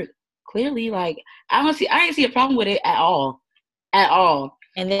on Kirk. Clearly, like I didn't see a problem with it at all.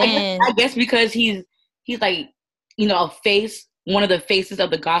 And then I guess because he's like, one of the faces of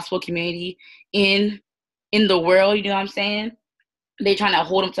the gospel community in the world. You know what I'm saying? They trying to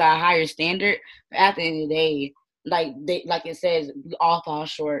hold him to a higher standard. But at the end of the day, like it says, we all fall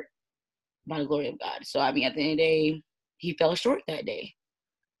short by the glory of God. So I mean, at the end of the day, he fell short that day.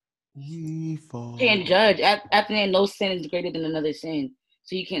 Can't judge. At the end, no sin is greater than another sin.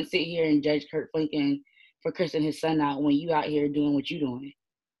 So you can't sit here and judge Kurt Franklin for cursing his son out when you out here doing what you doing.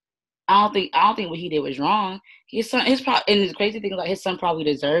 I don't think what he did was wrong. And the crazy thing is, like, his son probably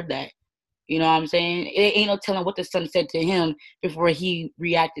deserved that. You know what I'm saying? It ain't no telling what the son said to him before he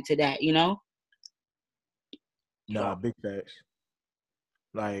reacted to that, Nah, big facts.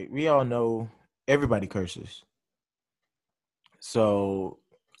 Like, we all know everybody curses. So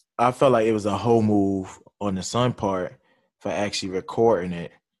I felt like it was a whole move on the son part for actually recording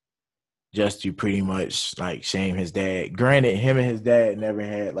it just to pretty much like shame his dad. Granted, him and his dad never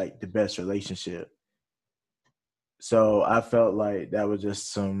had like the best relationship. So I felt like that was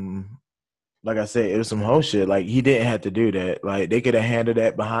just like I said, it was some whole shit. Like, he didn't have to do that. Like, they could have handled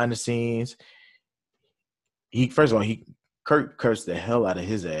that behind the scenes. Kurt cursed the hell out of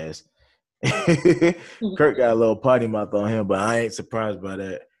his ass. Kurt got a little potty mouth on him, but I ain't surprised by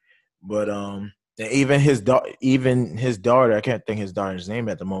that. But even his daughter, I can't think his daughter's name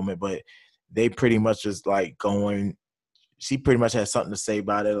at the moment, but they pretty much just like going. She pretty much had something to say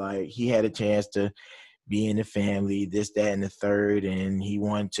about it. Like, he had a chance to be in the family, this, that, and the third, and he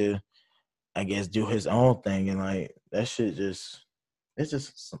wanted to, I guess, do his own thing. And like, that shit it's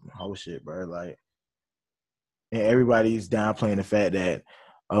just some whole shit, bro. Like, and everybody's downplaying the fact that,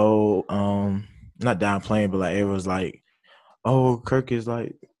 not downplaying, but like, it was like, oh, Kirk is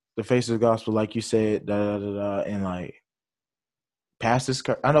like the face of the gospel, like you said, and like, pastors,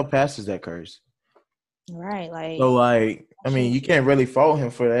 I know pastors that curse. Right, like, so like, I mean, you can't really fault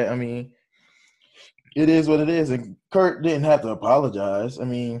him for that. I mean, it is what it is, and Kurt didn't have to apologize. I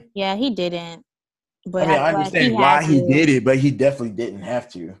mean, yeah, he didn't. But I mean, I understand why he did it, but he definitely didn't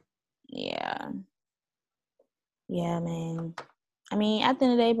have to. Yeah, man. I mean, at the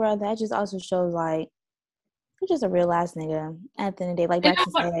end of the day, bro, that just also shows like you're just a real ass nigga. At the end of the day, like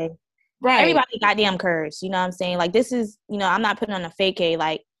Braxton said, right? Everybody goddamn curse. You know what I'm saying? Like, this is, I'm not putting on a fake A.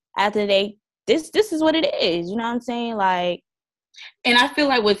 Like, at the end of the day, this is what it is. You know what I'm saying? Like, and I feel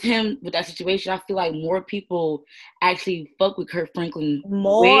like with that situation, I feel like more people actually fuck with Kurt Franklin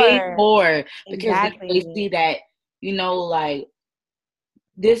way more because they see that, like,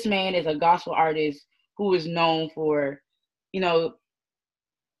 this man is a gospel artist who is known for him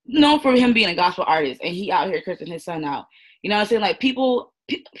being a gospel artist, and he out here cursing his son out. You know what I'm saying? Like, people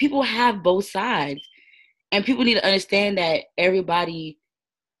have both sides, and people need to understand that nobody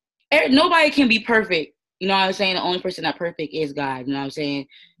can be perfect. You know what I'm saying? The only person that's perfect is God. You know what I'm saying?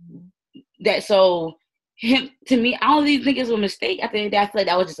 That, so to me, I don't even think it's a mistake. At the end of the day, I feel like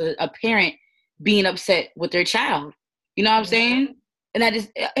that was just a parent being upset with their child. You know what I'm saying? And that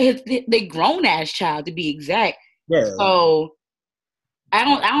is they grown ass child, to be exact. Yeah. So I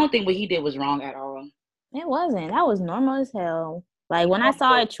don't think what he did was wrong at all. It wasn't. That was normal as hell. Like, when I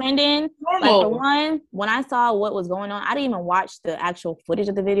saw it trending, like, for one, when I saw what was going on, I didn't even watch the actual footage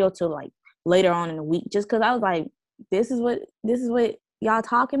of the video till like later on in the week, just because I was like, this is what y'all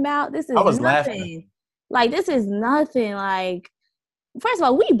talking about? This is nothing. Laughing. Like, this is nothing. Like, first of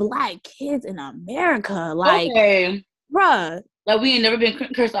all, we Black kids in America. Like, bruh. Like, we ain't never been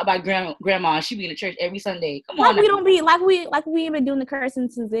cursed out by grandma. She be in the church every Sunday. Come on. Like, we don't be like we ain't been doing the cursing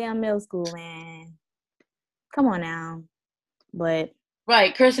since damn middle school, man. Come on now. But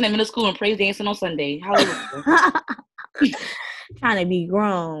right, cursing in middle school and praise dancing on Sunday. Hallelujah. Trying to be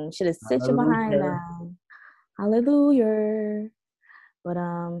grown. Should have sit you behind now. Hallelujah. But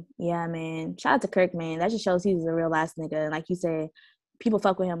yeah, man. Shout out to Kirk, man. That just shows he's a real ass nigga. And like you said, people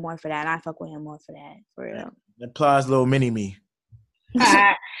fuck with him more for that. And I fuck with him more for that. For real. That Plies little mini me.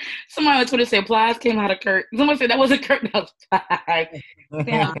 Somebody on Twitter said Plies came out of Kirk. Someone said that wasn't Kirk, that was Plies.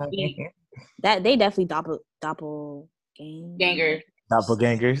 That they definitely doppelganger.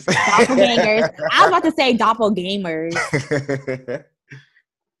 Doppelgangers. Doppelgangers. I was about to say doppelgamers.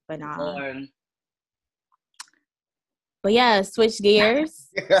 But nah. But yeah, switch gears.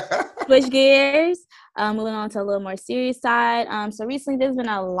 Moving on to a little more serious side. So recently there's been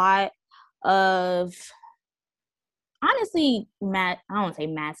a lot of, honestly, I don't want to say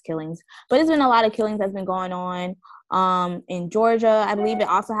mass killings, but there's been a lot of killings that's been going on in Georgia. I believe it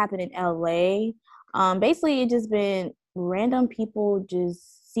also happened in LA. Basically, it just been random people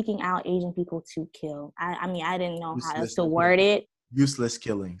just seeking out Asian people to kill. I mean, I didn't know how else to word it. Useless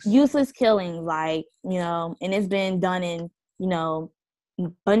killings, like, you know, and it's been done in, you know,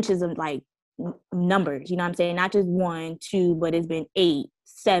 bunches of like numbers, you know what I'm saying? Not just 1, 2, but it's been 8,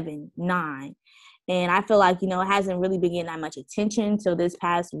 7, 9. And I feel like, you know, it hasn't really been getting that much attention till this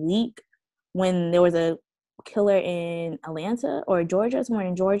past week when there was a killer in Atlanta or Georgia, somewhere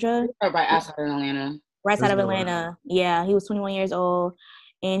in Georgia. Right outside of Atlanta. Right outside of Atlanta. Yeah, he was 21 years old.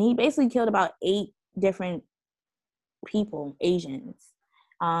 And he basically killed about 8 different people, Asians.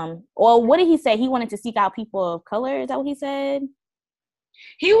 Or what did he say? He wanted to seek out people of color. Is that what he said?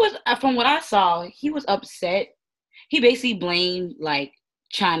 He was, from what I saw, he was upset. He basically blamed like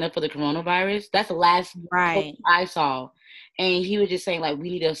China for the coronavirus. That's the last right I saw. And he was just saying like, we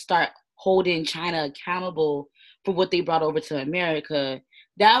need to start holding China accountable for what they brought over to America.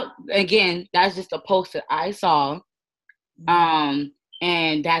 That, again, that's just a post that I saw. And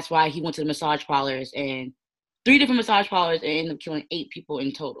that's why he went to the massage parlors, and 3 different massage parlors, and ended up killing 8 people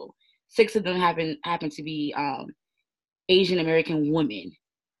in total. 6 of them happened to be Asian American women.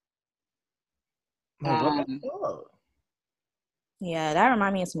 Yeah, that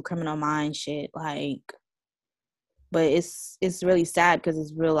reminded me of some Criminal Minds shit. Like, but it's really sad because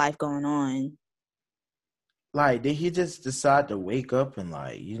it's real life going on. Like, did he just decide to wake up and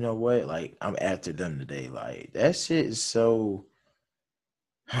like, you know what? Like, I'm after them today. Like, that shit is so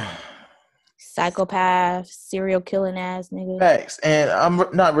psychopath, serial killing ass nigga. Facts. And I'm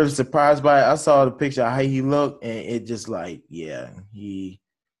not really surprised by it. I saw the picture of how he looked, and it just like, yeah, he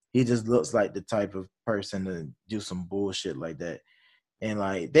just looks like the type of person to do some bullshit like that. And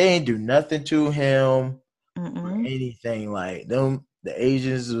like, they ain't do nothing to him or anything. Like, them, the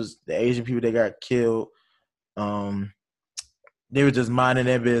Asian people that got killed, they were just minding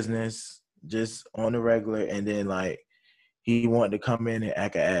their business, just on the regular, and then like he wanted to come in and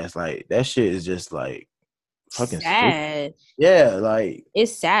act an ass. Like, that shit is just like fucking sad. Stupid. Yeah, like,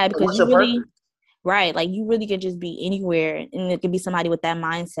 it's sad because you really purpose? Right, like you really could just be anywhere, and it could be somebody with that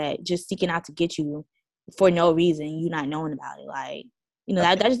mindset just seeking out to get you for no reason, you not knowing about it. Like, you know,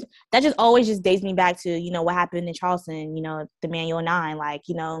 that just always just dates me back to, you know, what happened in Charleston, you know, the Manual 9. Like,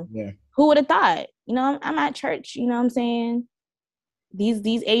 you know, who would have thought? You know, I'm at church, you know what I'm saying?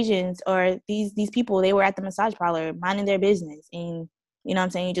 These Asians or these people, they were at the massage parlor minding their business, and you know what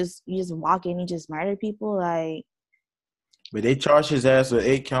I'm saying, you just walk in and just murder people. Like, but they charged his ass with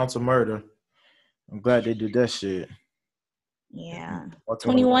 8 counts of murder. I'm glad they did that shit. Yeah.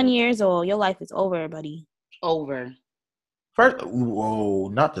 21 years old. Your life is over, buddy. Over. First, whoa,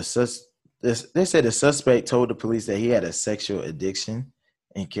 not the they said the suspect told the police that he had a sexual addiction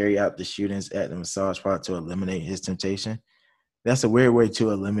and carried out the shootings at the massage parlor to eliminate his temptation. That's a weird way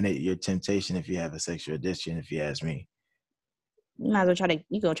to eliminate your temptation if you have a sexual addiction, if you ask me. You might as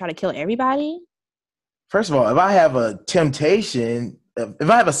well try to kill everybody? First of all, if I have a temptation, if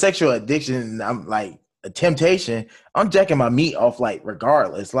I have a sexual addiction and I'm like a temptation, I'm jacking my meat off like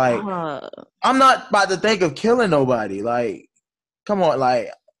regardless. Like, I'm not about to think of killing nobody. Like, come on, like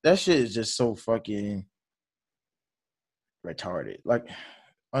that shit is just so fucking retarded. Like,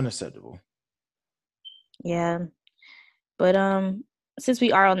 unacceptable. Yeah. But since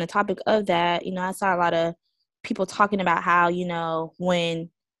we are on the topic of that, you know, I saw a lot of people talking about how, you know, when, you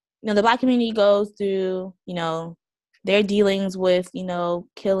know, the Black community goes through, you know, their dealings with, you know,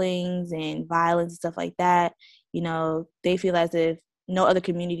 killings and violence and stuff like that, you know, they feel as if no other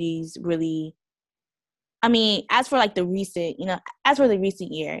communities really, I mean, as for the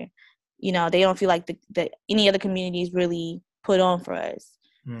recent year, you know, they don't feel like the any other communities really put on for us.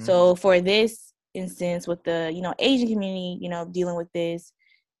 Mm-hmm. So for this instance with the, you know, Asian community, you know, dealing with this,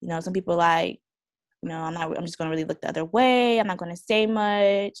 you know, some people like, you know, I'm just going to really look the other way. I'm not going to say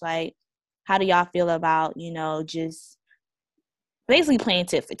much. Like, how do y'all feel about, you know, just basically playing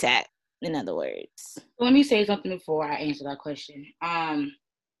tit for tat? in other words. Let me say something before I answer that question.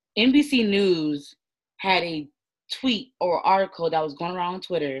 NBC News had a tweet or article that was going around on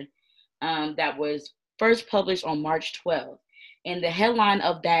Twitter that was first published on March 12th. And the headline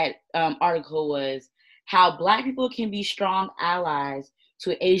of that article was how Black people can be strong allies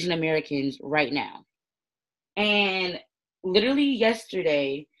to Asian Americans right now. And literally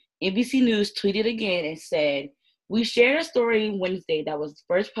yesterday, NBC News tweeted again and said, we shared a story Wednesday that was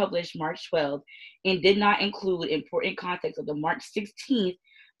first published March 12th and did not include important context of the March 16th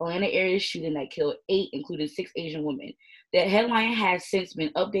Atlanta area shooting that killed 8, including 6 Asian women. The headline has since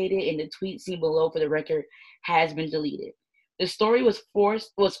been updated and the tweet seen below for the record has been deleted. The story was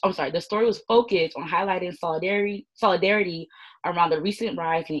focused on highlighting solidarity around the recent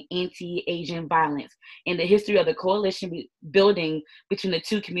rise in anti-Asian violence and the history of the coalition building between the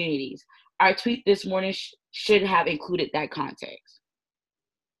two communities. Our tweet this morning should have included that context.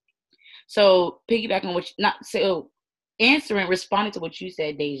 So piggyback on responding to what you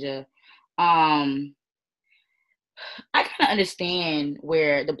said, Deja, I kind of understand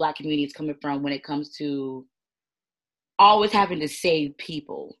where the Black community is coming from when it comes to always having to save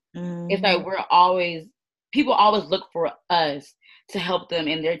people. Mm-hmm. It's like people always look for us to help them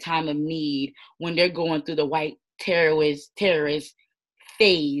in their time of need when they're going through the white terrorist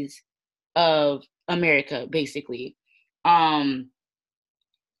phase of America, basically. Because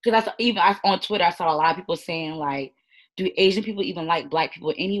on Twitter, I saw a lot of people saying, like, do Asian people even like Black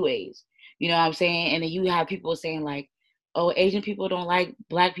people anyways? You know what I'm saying? And then you have people saying, like, oh, Asian people don't like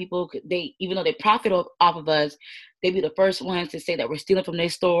Black people. Even though they profit off of us, they be the first ones to say that we're stealing from their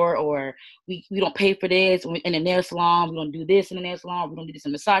store, or we don't pay for this in the nail salon. We don't do this in the nail salon. We don't do this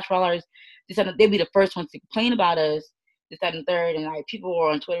in massage parlors. They be the first ones to complain about us, this, that, and third. And like people were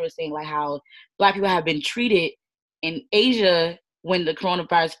on Twitter saying like how Black people have been treated in Asia when the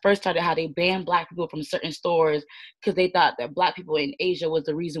coronavirus first started, how they banned Black people from certain stores because they thought that Black people in Asia was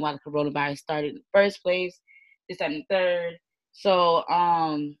the reason why the coronavirus started in the first place, this, that, and third. So,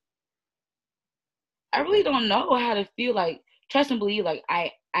 I really don't know how to feel. Like, trust and believe, like,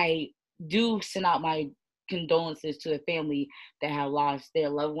 I do send out my condolences to the family that have lost their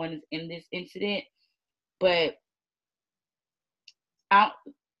loved ones in this incident. But I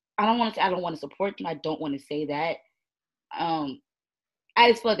don't want to support them. I don't want to say that. I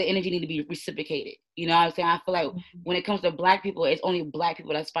just feel like the energy need to be reciprocated. You know what I'm saying? I feel like when it comes to Black people, it's only Black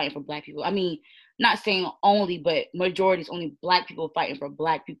people that's fighting for Black people. I mean, not saying only, but majority is only Black people fighting for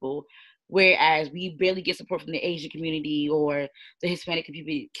Black people. Whereas we barely get support from the Asian community or the Hispanic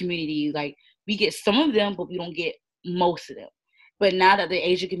community. Like, we get some of them, but we don't get most of them. But now that the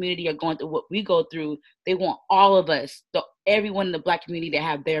Asian community are going through what we go through, they want all of us, everyone in the Black community to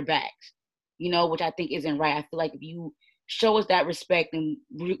have their backs, you know, which I think isn't right. I feel like if you show us that respect, and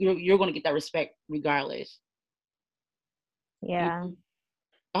you're going to get that respect regardless. Yeah.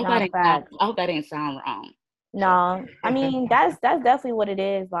 I hope that didn't sound wrong. No, I mean, that's definitely what it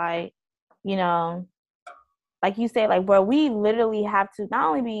is. Like, you know, like you said, like, bro, we literally have to not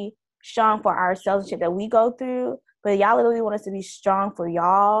only be strong for ourselves and shit that we go through, but y'all literally want us to be strong for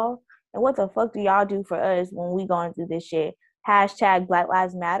y'all. And what the fuck do y'all do for us when we going through this shit? Hashtag Black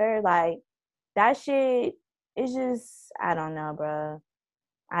Lives Matter. Like, that shit is just, I don't know, bro.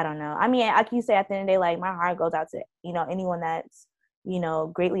 I don't know. I mean, like you say, at the end of the day, like, my heart goes out to, you know, anyone that's, you know,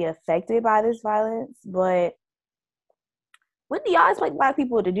 greatly affected by this violence. But what do y'all expect Black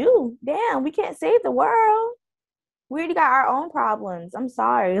people to do? Damn, we can't save the world. We already got our own problems. I'm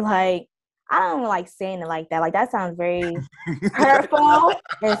sorry. Like, I don't like saying it like that. Like, that sounds very hurtful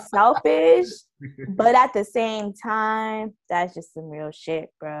and selfish. But at the same time, that's just some real shit,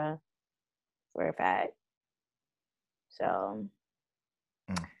 bro. For a fact. So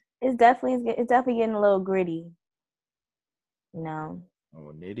it's definitely getting a little gritty. You know.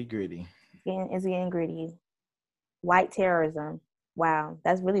 Oh, nitty gritty. It's getting gritty. White terrorism. Wow,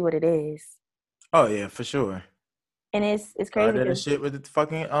 that's really what it is. Oh yeah, for sure. And it's crazy. That shit with the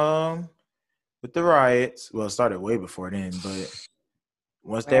fucking with the riots. Well, it started way before then, but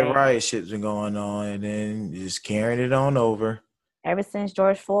once that riot shit's been going on, and then just carrying it on over. Ever since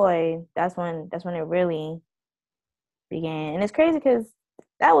George Floyd, that's when it really began. And it's crazy because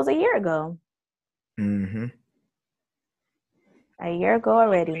that was a year ago. Mm-hmm. A year ago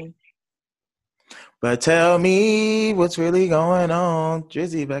already. But tell me what's really going on.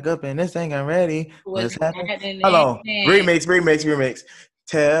 Drizzy back up in this thing already. What's happening? Hello. Remix.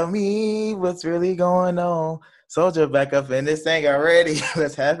 Tell me what's really going on. Soldier back up in this thing already.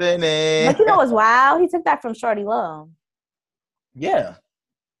 What's happening? But you know what's wild? He took that from Shorty Low. Yeah.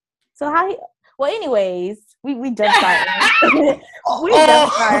 So anyways, We just started. We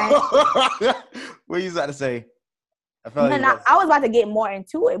just started. What you about to say? I felt No, like no, I was about to get more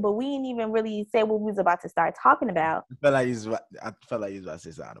into it, but we didn't even really say what we was about to start talking about. I felt like you was about to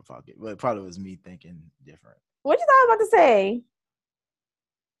say something out of pocket, but it probably was me thinking different. What you thought I was about to say?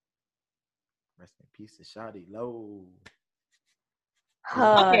 Rest in peace to Shawty Low.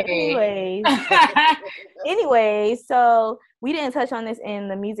 Okay. Anyways, so we didn't touch on this in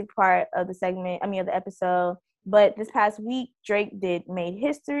the music part of the segment, of the episode, but this past week, Drake made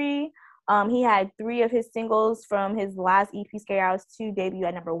history. He had 3 of his singles from his last EP, Scary Hours 2, debut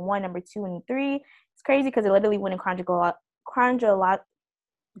at number 1, number 2, and 3. It's crazy because it literally went in chronological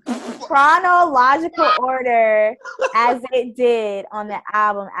order as it did on the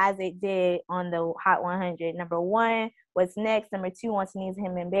album, as it did on the Hot 100. Number 1, What's Next? Number 2, Want to Need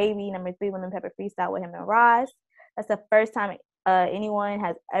Him and Baby. Number 3, Lemon Pepper Freestyle with him and Ross. That's the first time anyone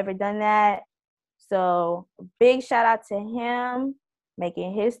has ever done that. So big shout out to him,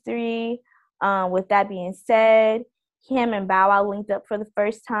 making history. With that being said, him and Bow Wow linked up for the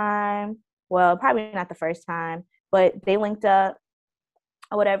first time. Well, probably not the first time, but they linked up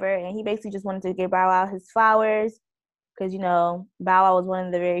or whatever. And he basically just wanted to give Bow Wow his flowers because, Bow Wow was one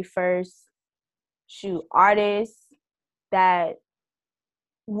of the very first artists that,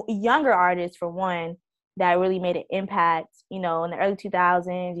 younger artists for one, that really made an impact, in the early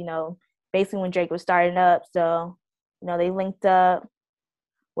 2000s, basically when Drake was starting up. So, they linked up,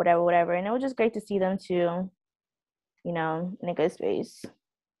 whatever. And it was just great to see them too, in a good space.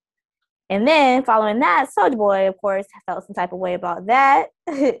 And then following that, Soulja Boy, of course, felt some type of way about that.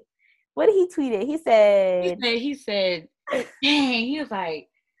 What did he tweet? He said, dang, he was like,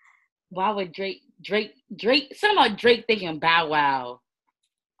 why would Drake, something about Drake thinking Bow Wow.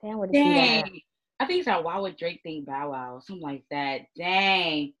 Damn, what did he say? I think he said, why would Drake think Bow Wow? Something like that.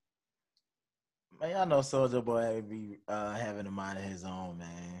 Dang. Man, y'all know Soulja Boy be having a mind of his own,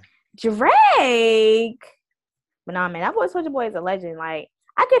 man. Drake. But nah, man, that boy Soulja Boy is a legend. Like,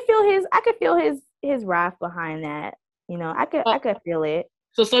 I could feel his wrath behind that. I could feel it.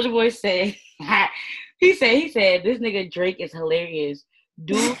 So Soulja Boy said, he said, this nigga Drake is hilarious.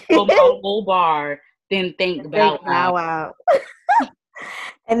 Dude from a whole bar, then think Bow Wow.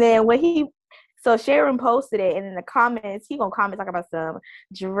 And then so Sharon posted it, and in the comments, he gonna comment talk about some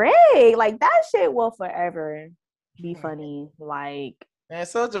Drake. Like, that shit will forever be funny. Like, man,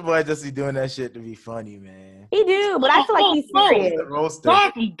 Soulja Boy just be doing that shit to be funny, man. He do, but I feel like he's serious.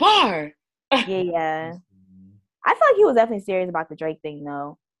 Bar from bar. Yeah. I feel like he was definitely serious about the Drake thing,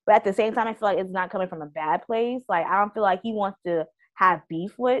 though. But at the same time, I feel like it's not coming from a bad place. Like, I don't feel like he wants to have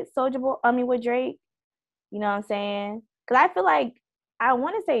beef with with Drake. You know what I'm saying? Because I feel like, I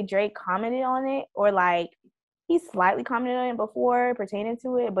want to say Drake commented on it, or like he slightly commented on it before pertaining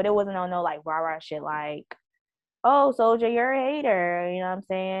to it, but it wasn't on no like rah-rah shit like, oh, Soulja, you're a hater. You know what I'm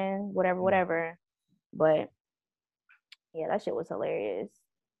saying? Whatever. But yeah, that shit was hilarious.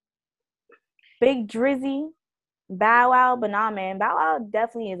 Big Drizzy, Bow Wow, but nah, man, Bow Wow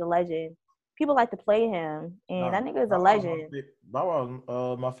definitely is a legend. People like to play him, and that nigga is a legend. Bow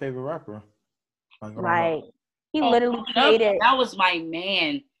Wow, my favorite rapper. Like, he literally created. That was my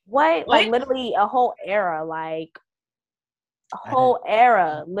man. What? Like, literally a whole era. Like, a whole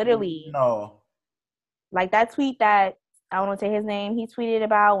era. Literally. No. Like, that tweet that, I don't want to say his name, he tweeted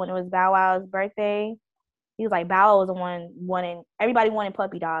about when it was Bow Wow's birthday. He was like, Bow Wow was the one wanting, everybody wanted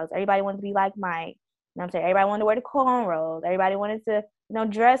puppy dogs. Everybody wanted to be like Mike. You know what I'm saying? Everybody wanted to wear the cornrows. Everybody wanted to,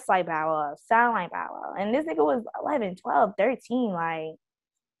 dress like Bow Wow, sound like Bow Wow. And this nigga was 11, 12, 13. Like,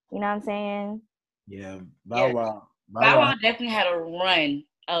 you know what I'm saying? Yeah, Bow Wow. Bow Wow definitely had a run,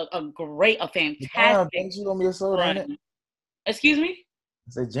 a fantastic. Jinx, you owe me a soda, ain't it? Excuse me?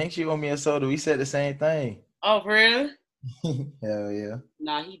 I said, Jinx, you owe me a soda. We said the same thing. Oh, for real? Hell yeah.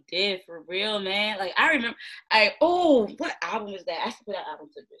 Nah, he did, for real, man. Like, I remember, what album is that? I should put that album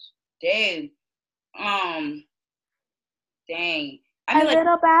to this. Dang. A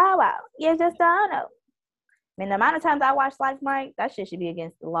little Bow Wow. You just don't know. I mean, the amount of times I watched Like Mike, that shit should be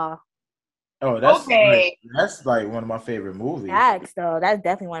against the law. Oh, that's like one of my favorite movies. That's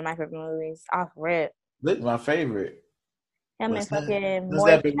definitely one of my favorite movies. Off rip. That's my favorite. Him and fucking Does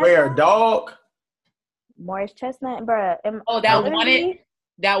that Beware a Dog? Morris Chestnut, bro.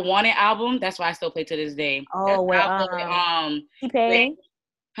 That Wanted album. That's why I still play to this day. Oh, with T-Pain.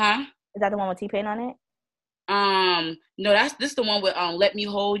 Huh? Is that the one with T-Pain on it? No, this the one with Let Me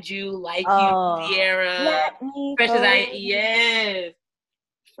Hold You, Like You, Sierra, Fresh as I Yes.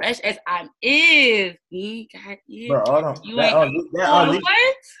 Fresh as I is. Bro,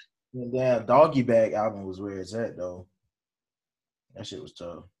 that Doggy Bag album was where it's at though. That shit was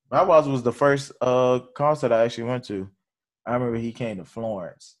tough. Bow Wow was the first concert I actually went to. I remember he came to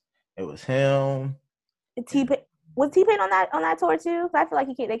Florence. It was him. Was T-Pain on that tour too? 'Cause I feel like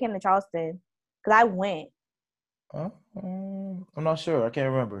they came to Charleston. Cause I went. I'm not sure. I can't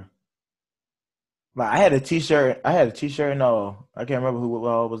remember. Like I had a T-shirt. And all. I can't remember who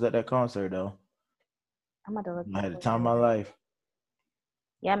was at that concert though. I'm about to look. I had the time of my life.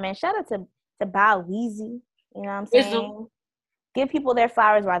 Yeah, man. Shout out to Bow Weezy. You know what I'm saying? Give people their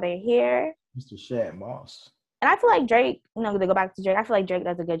flowers while they're here. Mr. Shad Moss. And I feel like Drake, to go back to Drake, I feel like Drake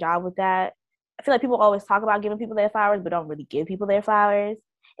does a good job with that. I feel like people always talk about giving people their flowers, but don't really give people their flowers.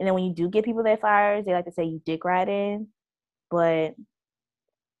 And then when you do give people their flowers, they like to say you dick riding. But,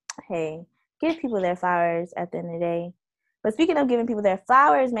 hey, give people their flowers at the end of the day. But speaking of giving people their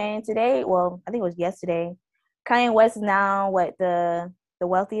flowers, man, today, well, I think it was yesterday, Kanye West is now, the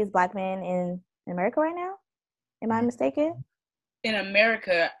wealthiest black man in America right now? Am I mistaken? In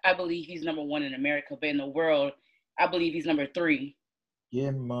America, I believe he's number 1 in America, but in the world, I believe he's number 3.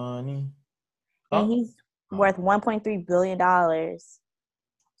 Get money. And he's worth $1.3 billion.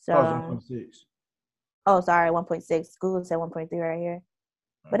 So, 1.6. Oh, sorry, 1.6. Google said 1.3 right here.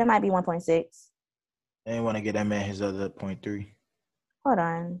 But it might be 1.6. They didn't want to get that man his other 0.3. Hold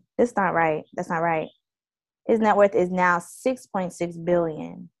on. That's not right. His net worth is now $6.6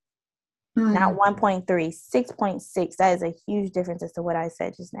 billion. Not 1.3, 6.6. That is a huge difference as to what I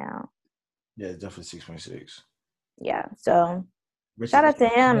said just now. Yeah, it's definitely 6.6. Yeah, so shout out to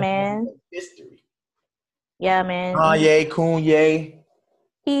him, man. History. Yeah, man. Kanye.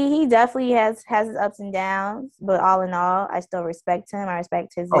 He definitely has his ups and downs, but all in all, I still respect him. I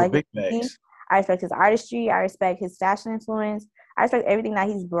respect his legacy. Big facts. I respect his artistry. I respect his fashion influence. I respect everything that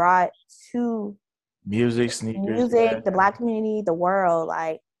he's brought to music, sneakers, the black community, the world.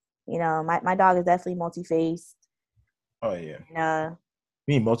 Like, my dog is definitely multi-faced. Oh yeah. And,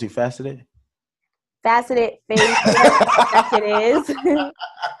 you mean multifaceted? Faceted face. That's it is.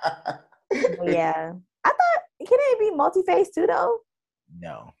 Yeah. I thought, can it be multi-faced too though?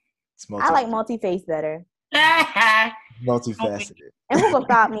 No. I like multi-faced better. Multifaceted. And who will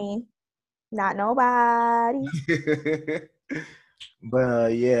stop me? Not nobody.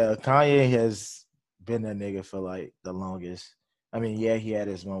 But yeah, Kanye has been that nigga for like the longest. I mean, yeah, he had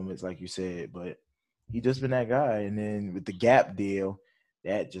his moments, like you said, but he just been that guy. And then with the Gap deal,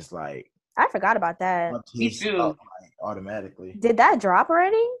 that just like I forgot about that. Me too. Automatically. Did that drop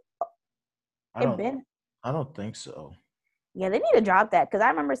already? I don't think so. Yeah, they need to drop that because I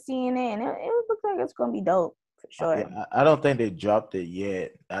remember seeing it and it looked like it's gonna be dope for sure. Yeah, I don't think they dropped it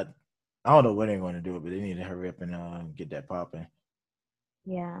yet. I don't know when they're going to do it, but they need to hurry up and get that popping.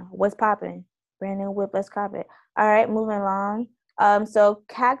 Yeah, what's popping? Brand new whip, let's cop it. All right, moving along. So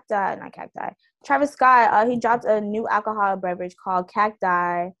Travis Scott, he dropped a new alcoholic beverage called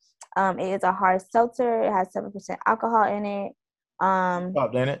Cacti. It is a hard seltzer. It has 7% alcohol in it.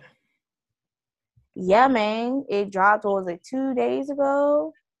 Popped in it? Yeah, man. It dropped, 2 days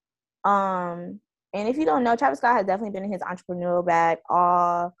ago? And if you don't know, Travis Scott has definitely been in his entrepreneurial bag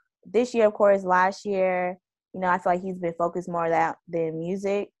all this year, of course, last year. I feel like he's been focused more on than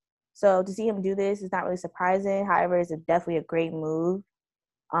music. So to see him do this is not really surprising. However, it's definitely a great move.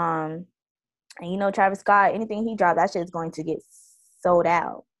 And Travis Scott, anything he dropped, that shit is going to get sold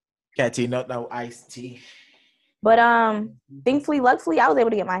out. Cat tea, no iced tea. But luckily, I was able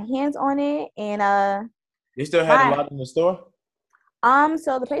to get my hands on it, and they still had a lot in the store.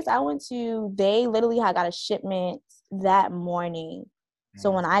 So the place I went to, they literally had got a shipment that morning.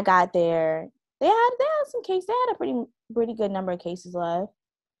 So when I got there, they had some cases. They had a pretty good number of cases left.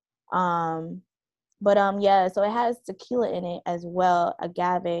 Yeah. So it has tequila in it as well,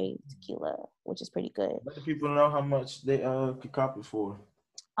 agave tequila, which is pretty good. Let the people know how much they could cop it for.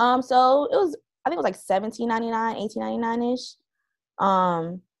 So I think it was like $17.99, $18.99 ish.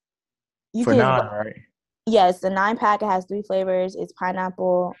 For 9, right? Yes, the 9-pack. It has 3 flavors. It's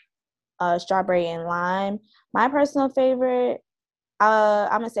pineapple, strawberry, and lime. My personal favorite, I'm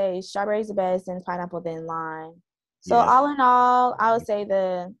gonna say strawberry is the best, then pineapple, then lime. So all in all, I would say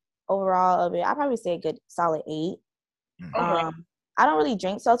the overall of it, I'd probably say a good solid 8. Okay. I don't really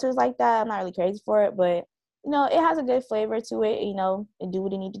drink seltzers like that. I'm not really crazy for it, but it has a good flavor to it. It do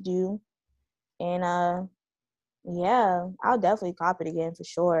what it need to do. And yeah, I'll definitely cop it again for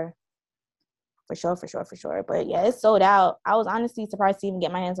sure. For sure. But yeah, it's sold out. I was honestly surprised to even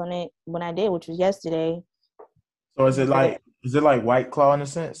get my hands on it when I did, which was yesterday. So is it like White Claw in a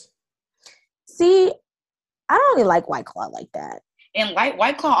sense? See, I don't really like White Claw like that. And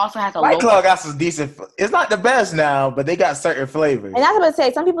White Claw also has a White Claw got some decent. It's not the best now, but they got certain flavors. And I was about to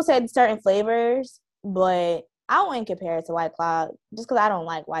say, some people said certain flavors, but I wouldn't compare it to White Claw just because I don't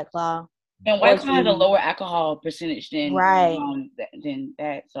like White Claw. And White Claw has a lower alcohol percentage than than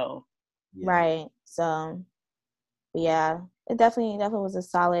that. So right. So yeah, it definitely was a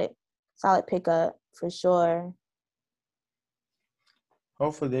solid pickup for sure.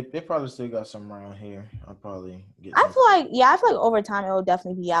 Hopefully, they probably still got some around here. I'll probably get. I feel like over time it will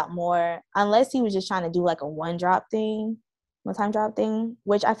definitely be out more, unless he was just trying to do like a one time drop thing,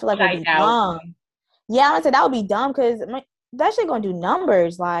 which I feel like would be dumb. Yeah, I would say that would be dumb because that shit gonna do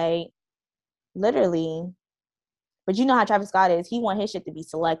numbers, like literally. But you know how Travis Scott is; he want his shit to be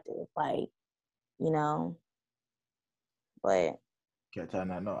selective, like But can't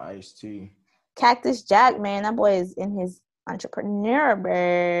not no Ice-T. Cactus Jack, man, that boy is in his entrepreneur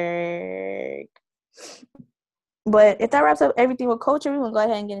bag. But if that wraps up everything with culture, we're gonna go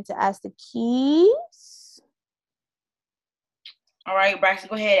ahead and get into Ask the Keys. All right, Braxton,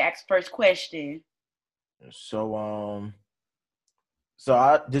 go ahead and ask the first question. So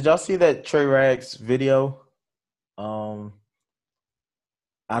did y'all see that Trey Rags video? I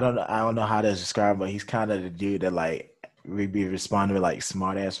don't know how to describe, but he's kind of the dude that like would be responding with like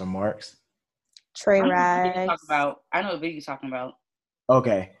smart ass remarks. Trey Rags. I know what video you're talking about.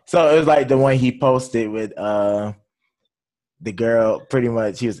 Okay, so it was like the one he posted with the girl. Pretty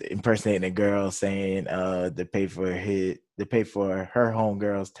much, he was impersonating a girl saying to pay for her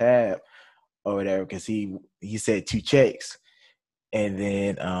homegirl's tab or whatever, because he said 2 checks, and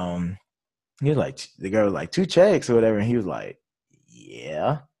then he was like, the girl was like 2 checks or whatever, and he was like,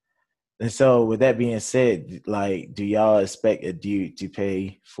 yeah. And so with that being said, like, do y'all expect a dude to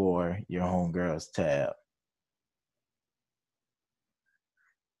pay for your homegirl's tab?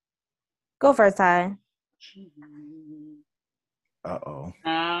 Go first, Ty. Uh-oh.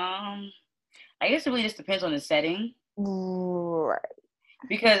 I guess it really just depends on the setting. Right.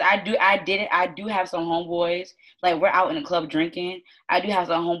 Because I do have some homeboys, like we're out in the club drinking. I do have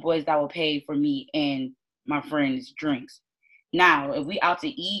some homeboys that will pay for me and my friends' drinks. Now, if we out to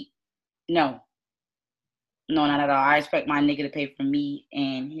eat, no, not at all. I expect my nigga to pay for me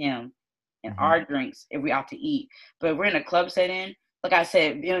and him and our drinks if we out to eat. But if we're in a club setting, like I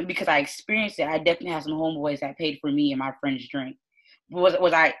said, because I experienced it, I definitely have some homeboys that paid for me and my friend's drink.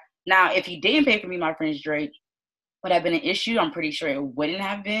 Now, if he didn't pay for me and my friend's drink, would have been an issue? I'm pretty sure it wouldn't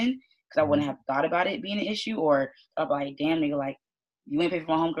have been, because I wouldn't have thought about it being an issue, or I'd be like, damn, nigga, like, you ain't pay for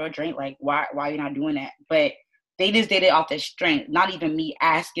my homegirl drink, like, why are you not doing that? But they just did it off their strength, not even me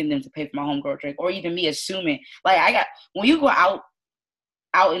asking them to pay for my homegirl drink, or even me assuming. Like, when you go out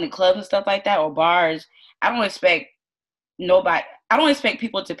in the clubs and stuff like that, or bars, I don't expect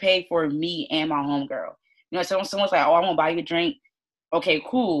people to pay for me and my homegirl. So someone's like, oh, I want to buy you a drink. Okay,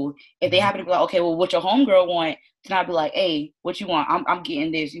 cool. If they happen to be like, okay, well, what your homegirl want? Then I'd be like, hey, what you want? I'm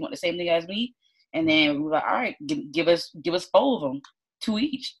getting this. You want the same thing as me? And then we're like, all right, give us 4 of them, 2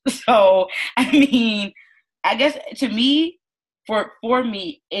 each. So, I mean, I guess to me, for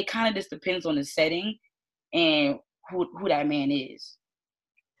me, it kind of just depends on the setting and who that man is.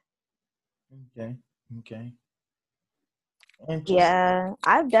 Okay. Yeah,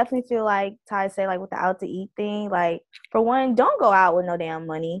 I definitely feel like Ty said, like with the out to eat thing, like for one, don't go out with no damn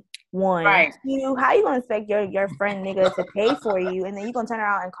money. One, right. 2, how you gonna expect your friend nigga to pay for you, and then you gonna turn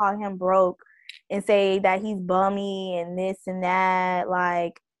around and call him broke and say that he's bummy and this and that?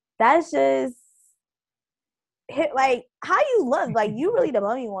 Like, that's just like how you look, like you really the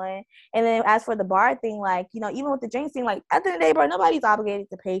bummy one. And then as for the bar thing, like, even with the drinks thing, like at the end of the day, bro, nobody's obligated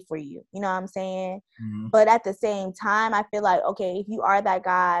to pay for you, you know what I'm saying? But at the same time, I feel like, okay, if you are that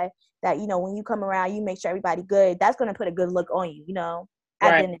guy that, when you come around, you make sure everybody good, that's going to put a good look on you,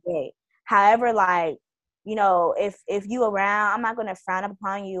 at the end of the day. However, like, if you around, I'm not going to frown up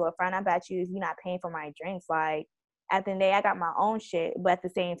upon you or frown up at you if you're not paying for my drinks. Like, at the end of the day, I got my own shit. But at the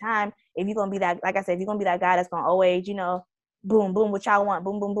same time, if you're going to be that, like I said, if you're going to be that guy that's going to always, boom, boom, what y'all want,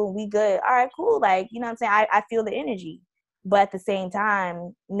 boom, boom, boom, we good. All right, cool. Like, you know what I'm saying? I feel the energy. But at the same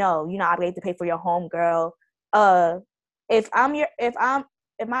time, no, you're not obligated to pay for your homegirl. If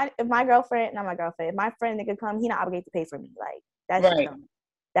my girlfriend, not my girlfriend, if my friend nigga come, he not obligated to pay for me. Like, that's just dumb.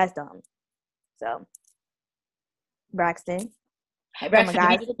 That's dumb. So, Braxton. Hey, Braxton,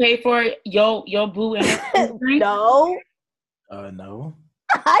 did you pay for your boo and her drink? No. No.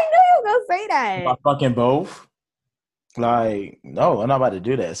 I knew you were gonna say that. My fucking both. Like, no, I'm not about to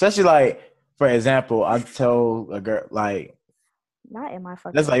do that. Especially like, for example, I told a girl like, not in my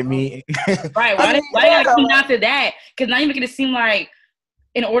fucking. That's like me. Right? Why gotta come down to that? Because now you make it seem like,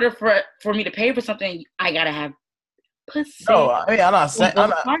 in order for me to pay for something, I gotta have pussy. No, I mean I'm not saying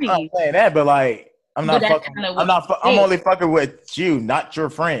that, but like I'm only fucking with you, not your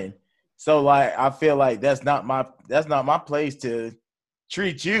friend. So like I feel like that's not my place to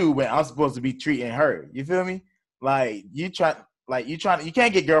treat you when I'm supposed to be treating her. You feel me? Like you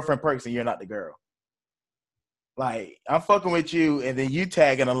can't get girlfriend perks and you're not the girl. Like I'm fucking with you and then you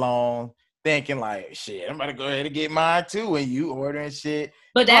tagging along thinking like shit, I'm about to go ahead and get mine too and you ordering shit.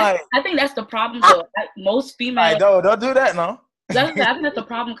 But I think that's the problem though. Like, most females don't do that, no. I think that's the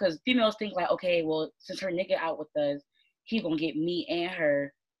problem because females think like, okay, well, since her nigga out with us, he gonna get me and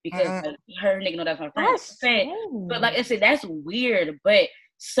her because like, her nigga know that's my friend. But like I said, that's weird. But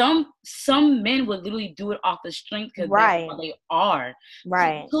some men would literally do it off the strength because that's how they are.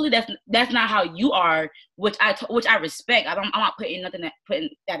 Right. So clearly, that's not how you are, which I respect. I'm not putting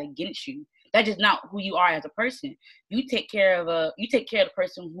that against you. That's just not who you are as a person. You take care of the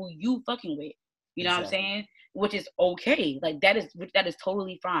person who you fucking with. You know what I'm saying? Which is okay. Like that is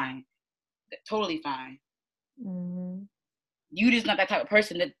totally fine. Totally fine. Mm-hmm. You just not that type of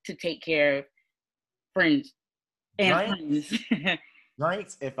person to take care of friends and friends.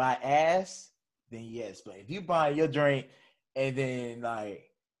 Drinks, if I ask, then yes. But if you buy your drink and then like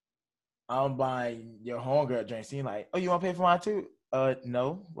I'm buying your homegirl drink, so you're like, oh, you want to pay for mine too?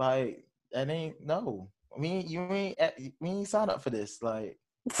 No. Like that ain't no. We ain't signed up for this. Like.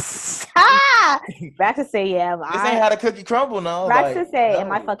 Braxton say, yeah. This ain't how the cookie crumble, no. Braxton say,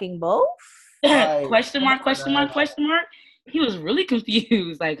 am I fucking both? Like, question mark. He was really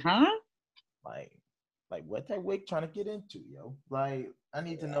confused. Like, huh? Like what that wig trying to get into, yo? Like, I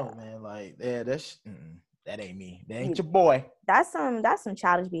need to know, man. Like, yeah, that ain't me. That ain't your boy. That's some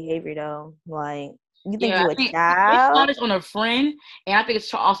childish behavior, though. Like, you think I you a think child? It's childish on a friend, and I think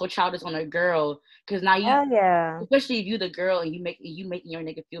it's also childish on a girl. Because now especially if you the girl and you making your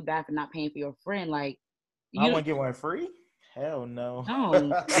nigga feel bad for not paying for your friend, like I want to get one free. Hell no.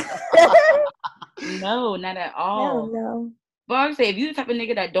 No, not at all. No. But I would say if you the type of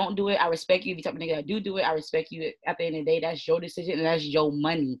nigga that don't do it, I respect you. If you the type of nigga that do it, I respect you. At the end of the day, that's your decision and that's your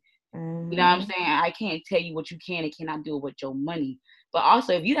money. Mm-hmm. You know what I'm saying? I can't tell you what you can and cannot do with your money. But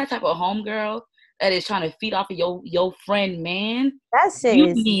also, if you that type of homegirl that is trying to feed off of your friend, man, that shit you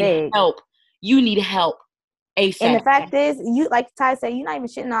is need big. help. You need help ASAP. And the fact is, you like Ty said, you're not even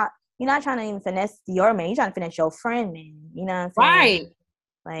you're not trying to even finesse your man. You're trying to finesse your friend, man. You know what I'm saying?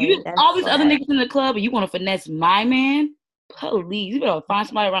 Right. Like, You all these other niggas in the club and you want to finesse my man? Please, you better find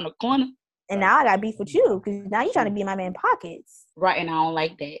somebody around the corner. And now I got beef with you because now you're trying to be in my man's pockets. Right, and I don't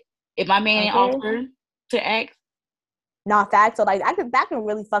like that. If my man ain't offer to act. No, fact. So like that can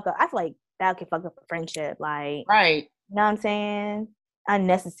really fuck up. I feel like that can fuck up a friendship. Like, right. You know what I'm saying?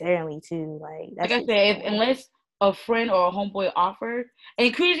 Unnecessarily too. Like I said, unless a friend or a homeboy offer,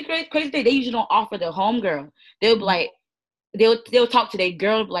 and crazy thing, they usually don't offer the homegirl. They'll be like, they'll talk to their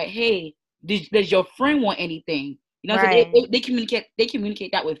girl, like, hey, does your friend want anything? You know, right. So they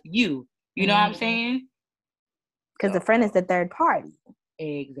communicate that with you. You know what I'm saying? Because the friend is the third party.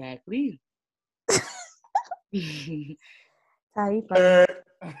 Exactly. How you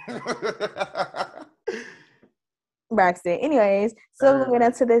Braxton. Anyways, so moving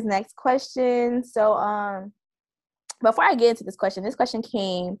on to this next question. So before I get into this question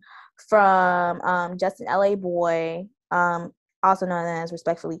came from Justin LA Boy, also known as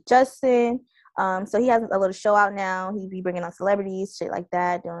Respectfully Justin. So he has a little show out now. He be bringing on celebrities, shit like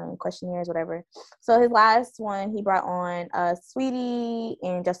that, doing questionnaires, whatever. So his last one, he brought on Sweetie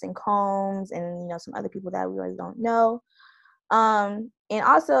and Justin Combs and, some other people that we really don't know. And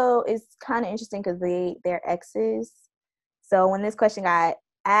also it's kind of interesting because they're exes. So when this question got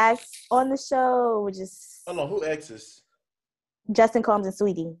asked on the show, we just... Hold on, who exes? Justin Combs and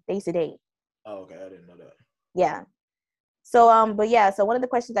Sweetie. They used to date. Oh, okay. I didn't know that. Yeah. So, but yeah, so one of the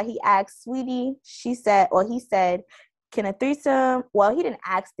questions that he asked Sweetie, he said, can a threesome, well, he didn't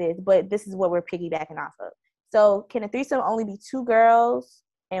ask this, but this is what we're piggybacking off of. So, can a threesome only be 2 girls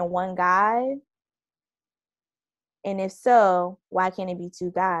and 1 guy? And if so, why can't it be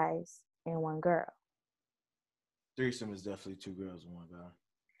 2 guys and 1 girl? Threesome is definitely 2 girls and 1 guy.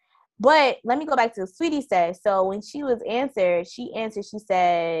 But let me go back to what Sweetie said. So when she was answered, she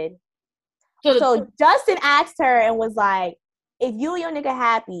said, so Justin asked her and was like, if you and your nigga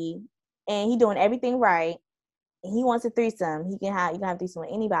happy and he doing everything right and he wants a threesome, you can have a threesome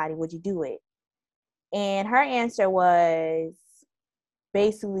with anybody, would you do it? And her answer was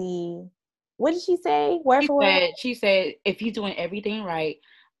basically, what did she say? Word for word? She said, if he's doing everything right,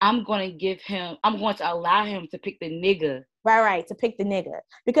 I'm going to allow him to pick the nigga. Right, to pick the nigga.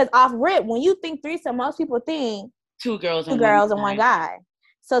 Because off rip, when you think threesome, most people think 2 girls and 1 guy.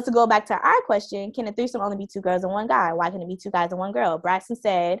 So to go back to our question, can a threesome only be 2 girls and 1 guy? Why can't it be 2 guys and 1 girl? Braxton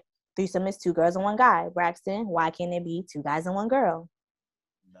said threesome is 2 girls and 1 guy. Braxton, why can't it be 2 guys and 1 girl?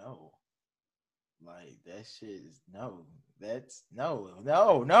 No. that shit is no. That's no.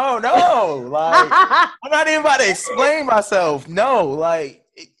 Like, I'm not even about to explain myself. No, like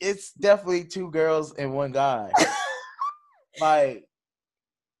it's definitely two girls and one guy. Like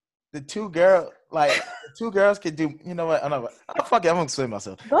the two girls could do. You know what? Fuck it. I'm gonna explain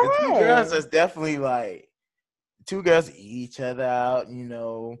myself. Go the two girls ahead. is definitely like two girls eat each other out. You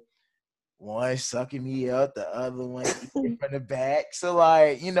know, one sucking me up, the other one eating from the back. So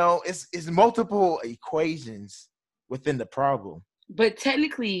like, you know, it's multiple equations within the problem. But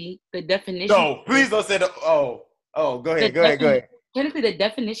technically, the definition. No, please don't say the. Oh, go ahead. Technically, the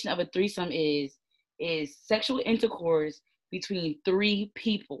definition of a threesome is sexual intercourse between three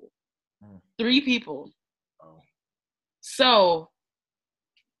people. Three people. Oh. So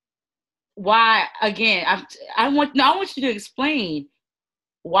why again? I want you to explain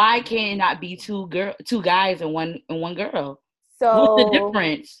why can it not be two guys and one girl? So what's the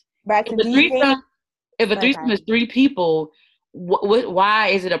difference? Braxton, do you think If a threesome is three people, why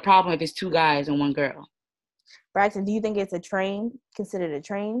is it a problem if it's two guys and one girl? Braxton, do you think it's considered a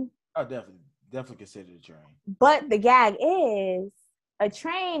train? Oh, definitely considered a train. But the gag is, a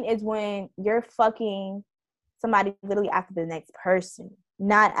train is when you're fucking somebody literally after the next person,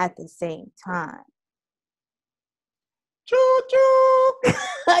 not at the same time. Choo choo.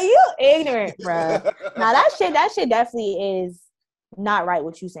 You ignorant, bro. Now that shit definitely is not right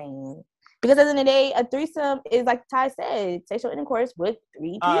what you saying. Because at the end of the day, a threesome is like Ty said, sexual intercourse with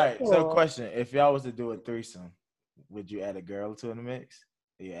three people. All right, so question. If y'all was to do a threesome, would you add a girl to the mix?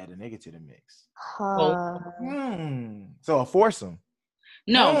 Or you add a nigga to the mix? So a foursome.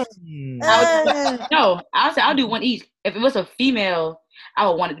 No. I'll say I'll do one each. If it was a female, I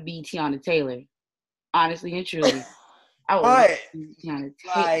would want it to be Tiana Taylor. Honestly and truly. I would want it to be Tiana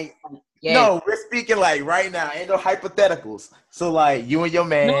Taylor. Like, yes. No, we're speaking like right now. Ain't no hypotheticals. So like you and your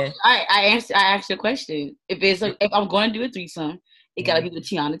man. No, I asked you a question. If I'm going to do a threesome, it gotta be with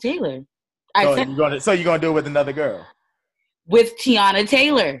Tiana Taylor. So you're gonna do it with another girl? With Tiana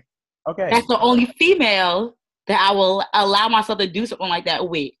Taylor. Okay. That's the only female that I will allow myself to do something like that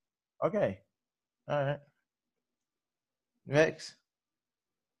with. Okay. All right. Next.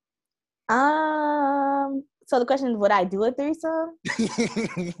 So the question is, would I do a threesome?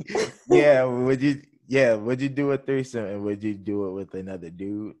 Yeah, would you do a threesome, and would you do it with another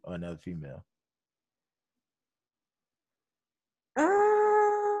dude or another female?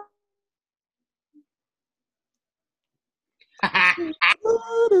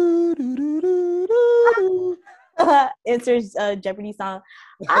 Answers Jeopardy song.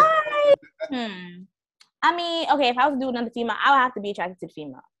 I mean, okay, if I was to do another female, I would have to be attracted to the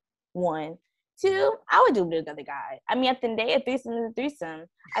female. 1, 2, I would do it with another guy. I mean, at the end of the day, a threesome is a threesome.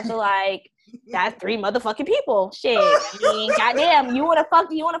 I feel like that's 3 motherfucking people. Shit. I mean, goddamn, you wanna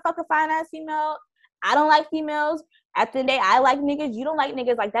fuck a fine ass female? I don't like females. At the end of the day, I like niggas. You don't like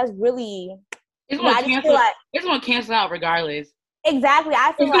niggas. Like, that's really. It's gonna cancel out regardless. Exactly.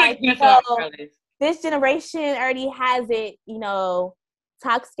 I feel like this generation already has it, you know,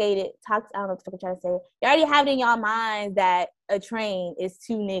 I don't know what the fuck I'm trying to say. You already have it in y'all minds that a train is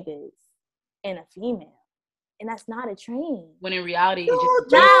 2 niggas and a female. And that's not a train. When in reality,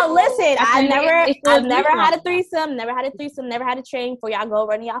 now listen, I've never had a threesome, never had a train for y'all go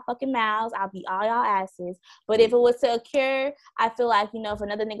running y'all fucking mouths. I'll beat all y'all asses. But if it was to occur, I feel like, you know, if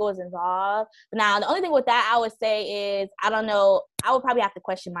another nigga was involved. But now the only thing with that I would say is, I don't know, I would probably have to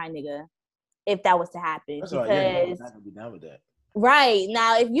question my nigga if that was to happen. That's because right. You're not gonna be down with that. Right.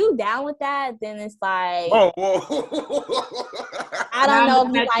 Now, if you down with that, then it's like, whoa. I don't know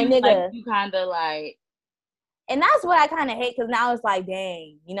if you my nigga. Like, you kind of like. And that's what I kind of hate, because now it's like,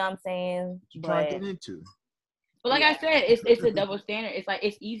 dang, you know what I'm saying? What you trying to get into? But like I said, it's a double standard. It's like,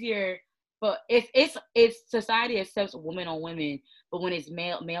 it's easier, but it's society accepts women on women, but when it's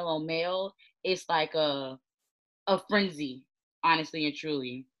male on male, it's like a frenzy, honestly and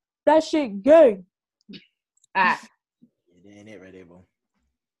truly. That shit gay. It ain't it right there, bro.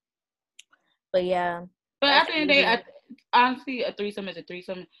 But yeah. But at the end of the day, honestly, a threesome is a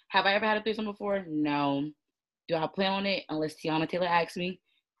threesome. Have I ever had a threesome before? No. Do I plan on it? Unless Tiana Taylor asks me,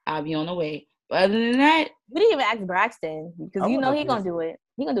 I'll be on the way. But other than that, we didn't even ask Braxton, because you know he gonna do it.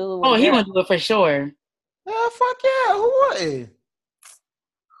 He gonna do it. Oh, he gonna do it for sure. Fuck yeah, who wouldn't?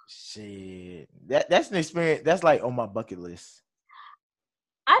 Shit, that's an experience. That's like on my bucket list.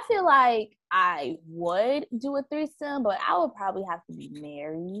 I feel like I would do a threesome, but I would probably have to be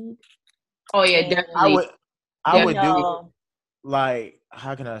married. Oh yeah, definitely. I would do it. Like,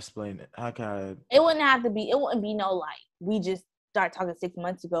 how can I explain it? It wouldn't be no, like, we just start talking 6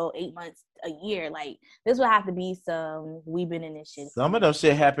 months ago, 8 months, a year. Like, this would have to be some, we've been in this shit. Some of those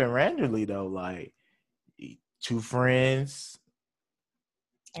shit happen randomly, though. Like, two friends.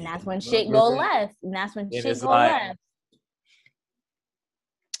 And that's when shit go left. And that's when shit go left.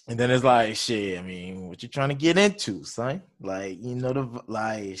 And then it's like, shit, I mean, what you trying to get into, son? Like, you know,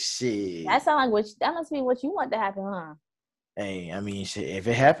 shit. That sound like that must be what you want to happen, huh? Hey, I mean, shit, if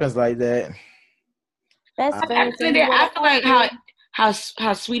it happens like that. I feel like how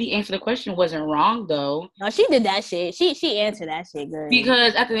Sweetie answered the question wasn't wrong, though. No, she did that shit. She answered that shit good.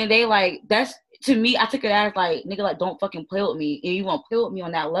 Because at the end of the day, like, that's, to me, I took it as, like, nigga, like, don't fucking play with me. If you want to play with me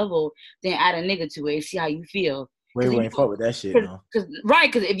on that level, then add a nigga to it and see how you feel. We ain't fuck with that shit, no.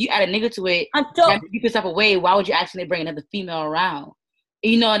 Because if you add a nigga to it, that you feel type of way, why would you actually bring another female around?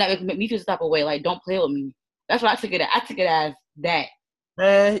 You know, and that make me feel type of way, like, don't play with me. That's what I took it as. I took it as that.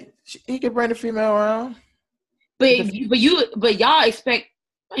 Man, he can bring the female around. But y'all expect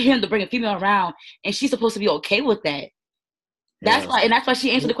him to bring a female around, and she's supposed to be okay with that. That's why, and that's why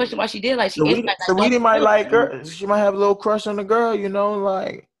she answered the question why she did. Like, she answered that. Saweetie might like her. She might have a little crush on the girl, you know,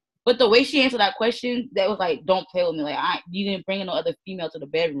 like. But the way she answered that question, that was like, don't play with me. Like, you didn't bring no other female to the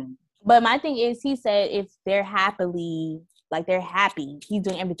bedroom. But my thing is, he said if they're happy, he's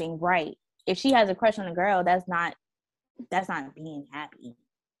doing everything right. If she has a crush on a girl, that's not being happy.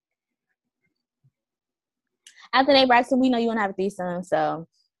 After they Braxton, we know you want to have a threesome, so.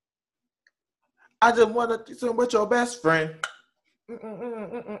 I just want a threesome with your best friend.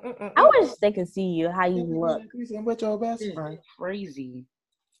 I wish they could see you, how you look. Threesome with your best friend. Crazy.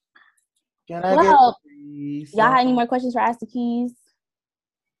 Well, y'all have any more questions for Ask the Keys?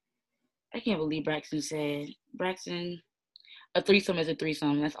 I can't believe Braxton said, a threesome is a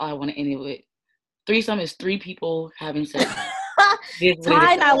threesome. That's all I want to end it with. Threesome is 3 people having sex.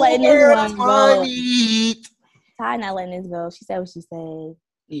 Ty not letting this one go. Ty not letting this go. She said what she said.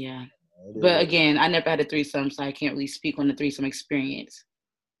 Yeah. But again, I never had a threesome, so I can't really speak on the threesome experience.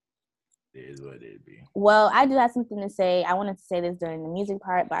 It is what it be. Well, I do have something to say. I wanted to say this during the music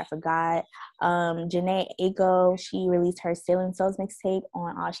part, but I forgot. Janae Aiko, she released her Stealing Souls mixtape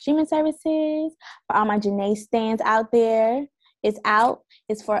on all streaming services. For all my Janae stands out there, it's out.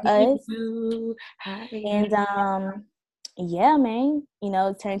 It's for us. And yeah, man, you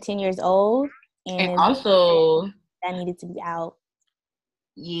know, turned 10 years old, and also that needed to be out.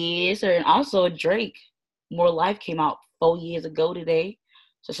 Yes, sir. And also Drake, More Life came out 4 years ago today.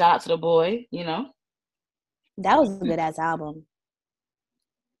 So shout out to the boy, you know. That was a good ass album.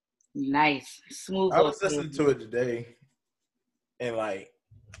 Nice. Smooth. I was listening to it today, and like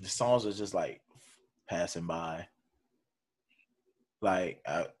the songs are just like passing by. Like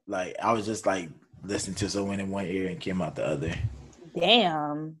I was just like listening to someone in one ear and came out the other.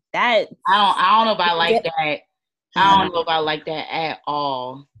 Damn. That I don't know if I like that. I don't know if I like that at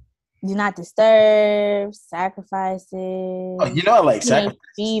all. Do Not Disturb, Sacrifices. Oh, you know I like Sacrifices.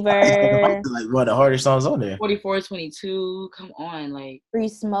 Fever. Like one of the hardest songs on there. 4422. Come on, like Free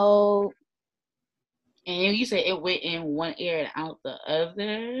Smoke. And you said it went in one ear and out the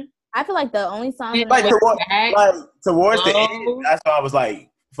other. I feel like the only song towards the end, that's why I was like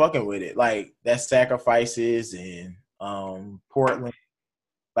fucking with it. Like that Sacrifices and Portland.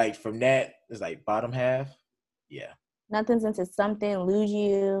 Like from that, it's like bottom half. Yeah. Nothing's Into Something, Lose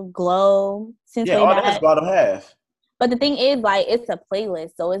You, Glow. Since yeah, all that's bottom half. But the thing is, like, it's a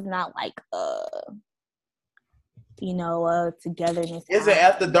playlist, so it's not like togetherness. Is it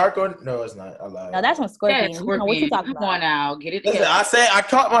After Dark or no? It's not. I lied. No, that's on Scorpion. Yeah, Scorpion. What you talking about? Come on now, get it. Listen, I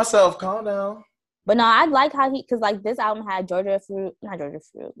caught myself. Calm down. But no, I like how because like this album had Lord have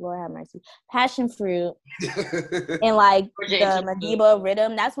mercy, Passion Fruit, and like the Madiba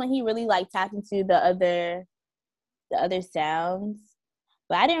rhythm. That's when he really like tapped into the other sounds.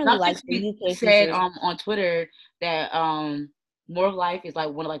 But I didn't really like the UK. Said on Twitter that More of Life is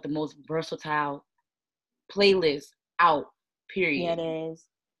like one of like the most versatile playlists out. Period. Yeah, it is.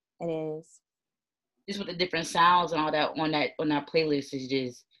 It is. Just with the different sounds and all that on that playlist is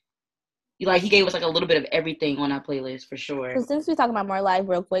just. Like, he gave us, like, a little bit of everything on that playlist, for sure. So since we're talking about More Life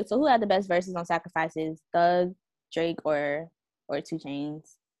real quick, so who had the best verses on Sacrifices? Thug, Drake, or 2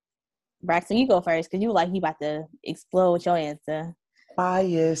 Chainz? Braxton, you go first, because you about to explode with your answer.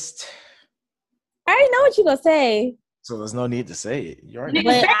 Biased. I already know what you going to say. So there's no need to say it. You already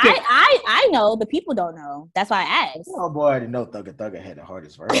but I know, but people don't know. That's why I asked. Oh, boy, I already know Thugger had the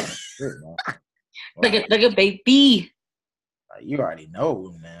hardest verse. Thugger, baby. You already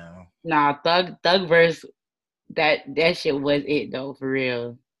know now. Nah, Thug verse, that shit was it though, for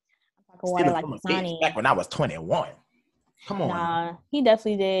real. Back when I was 21. Come on. Nah, he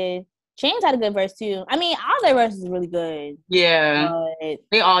definitely did. Chainz had a good verse too. I mean, all their verses is really good. Yeah, but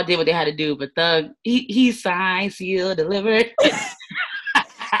they all did what they had to do. But Thug, he signed, sealed, delivered.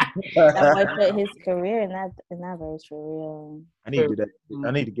 That boy put his career in that verse for real. I need to do that.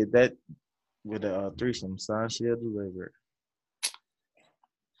 I need to get that with a threesome. Sign, share, deliver.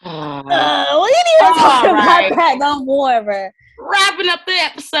 We didn't even talk about that no more, bro. Wrapping up the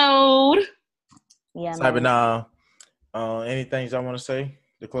episode. Yeah, Cyber, anything y'all want to say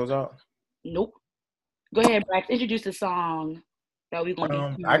to close out? Nope. Go ahead, Brax. Introduce the song that we're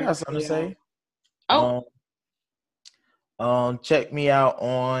gonna be. I got something to say. Oh. Check me out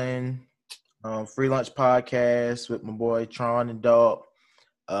on Free Lunch Podcast with my boy Tron and Dog.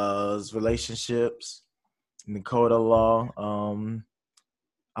 Relationships, Dakota Law.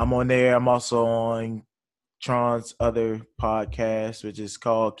 I'm on there. I'm also on Tron's other podcast, which is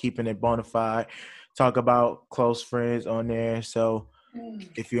called Keeping It Bonafide. Talk about close friends on there. So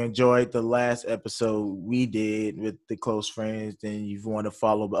if you enjoyed the last episode we did with the close friends, then you want to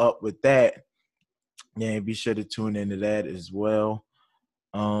follow up with that, yeah, be sure to tune into that as well.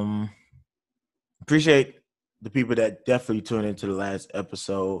 Appreciate the people that definitely tuned into the last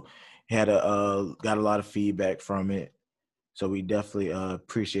episode. Got a lot of feedback from it. So we definitely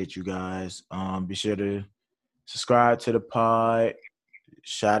appreciate you guys. Be sure to subscribe to the pod,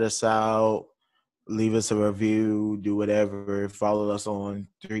 shout us out, leave us a review, do whatever. Follow us on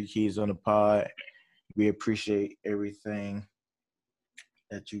 3 Keys on the Pod. We appreciate everything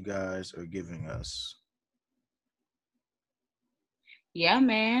that you guys are giving us. Yeah,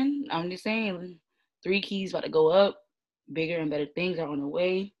 man. I'm just saying, 3 Keys about to go up. Bigger and better things are on the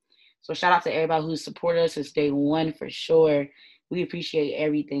way. So shout out to everybody who's supported us since day one for sure. We appreciate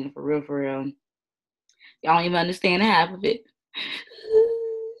everything for real, for real. Y'all don't even understand half of it.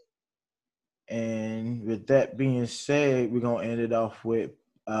 And with that being said, we're going to end it off with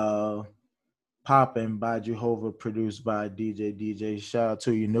Poppin' by Jehovah, produced by DJ. Shout out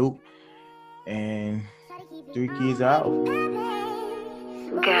to you, Noop. And 3 Keys out.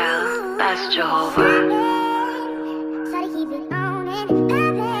 Girl, that's Jehovah.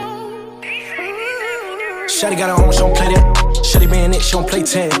 Shawty got her own, she don't play that. Shawty being it, she don't play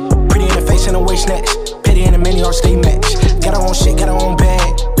 10. Pretty in the face and the waist snatch. Petty in the mini or stay match. Got her own shit, got her own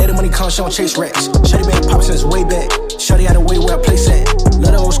bag. Let the money come, she don't chase racks. Shawty been poppin' since way back. Shawty got a way where I place at.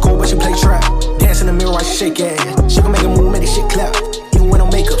 Let her old school, but she play trap. Dance in the mirror while she shake ass. She gon' make a move, make the shit clap. Even with no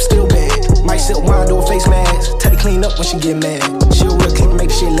makeup, still bad. Might sit wine, do a face mask. Tell her clean up when she get mad. She a real clip, make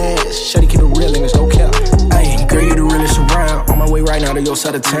the shit last. Shawty keep it real and there's no cap. Ayy, girl, you the realest around. On my way right now to your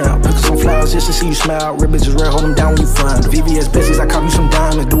side of town. Pick up some flowers just to see you smile. Ribbons is rare, hold them down when you find. VVS business, I cop you some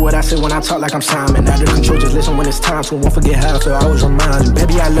diamonds. Do what I say when I talk like I'm Simon. Out of control, just listen when it's time. So won't forget how I feel, I always remind you.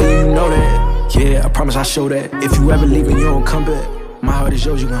 Baby, I love you, you know that. Yeah, I promise I show that. If you ever leave and you don't come back, my heart is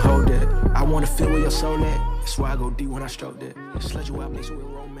yours, you can hold that. I wanna feel where your soul at. That's why I go deep when I stroke that. Just let you out, mix it with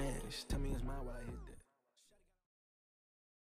romance.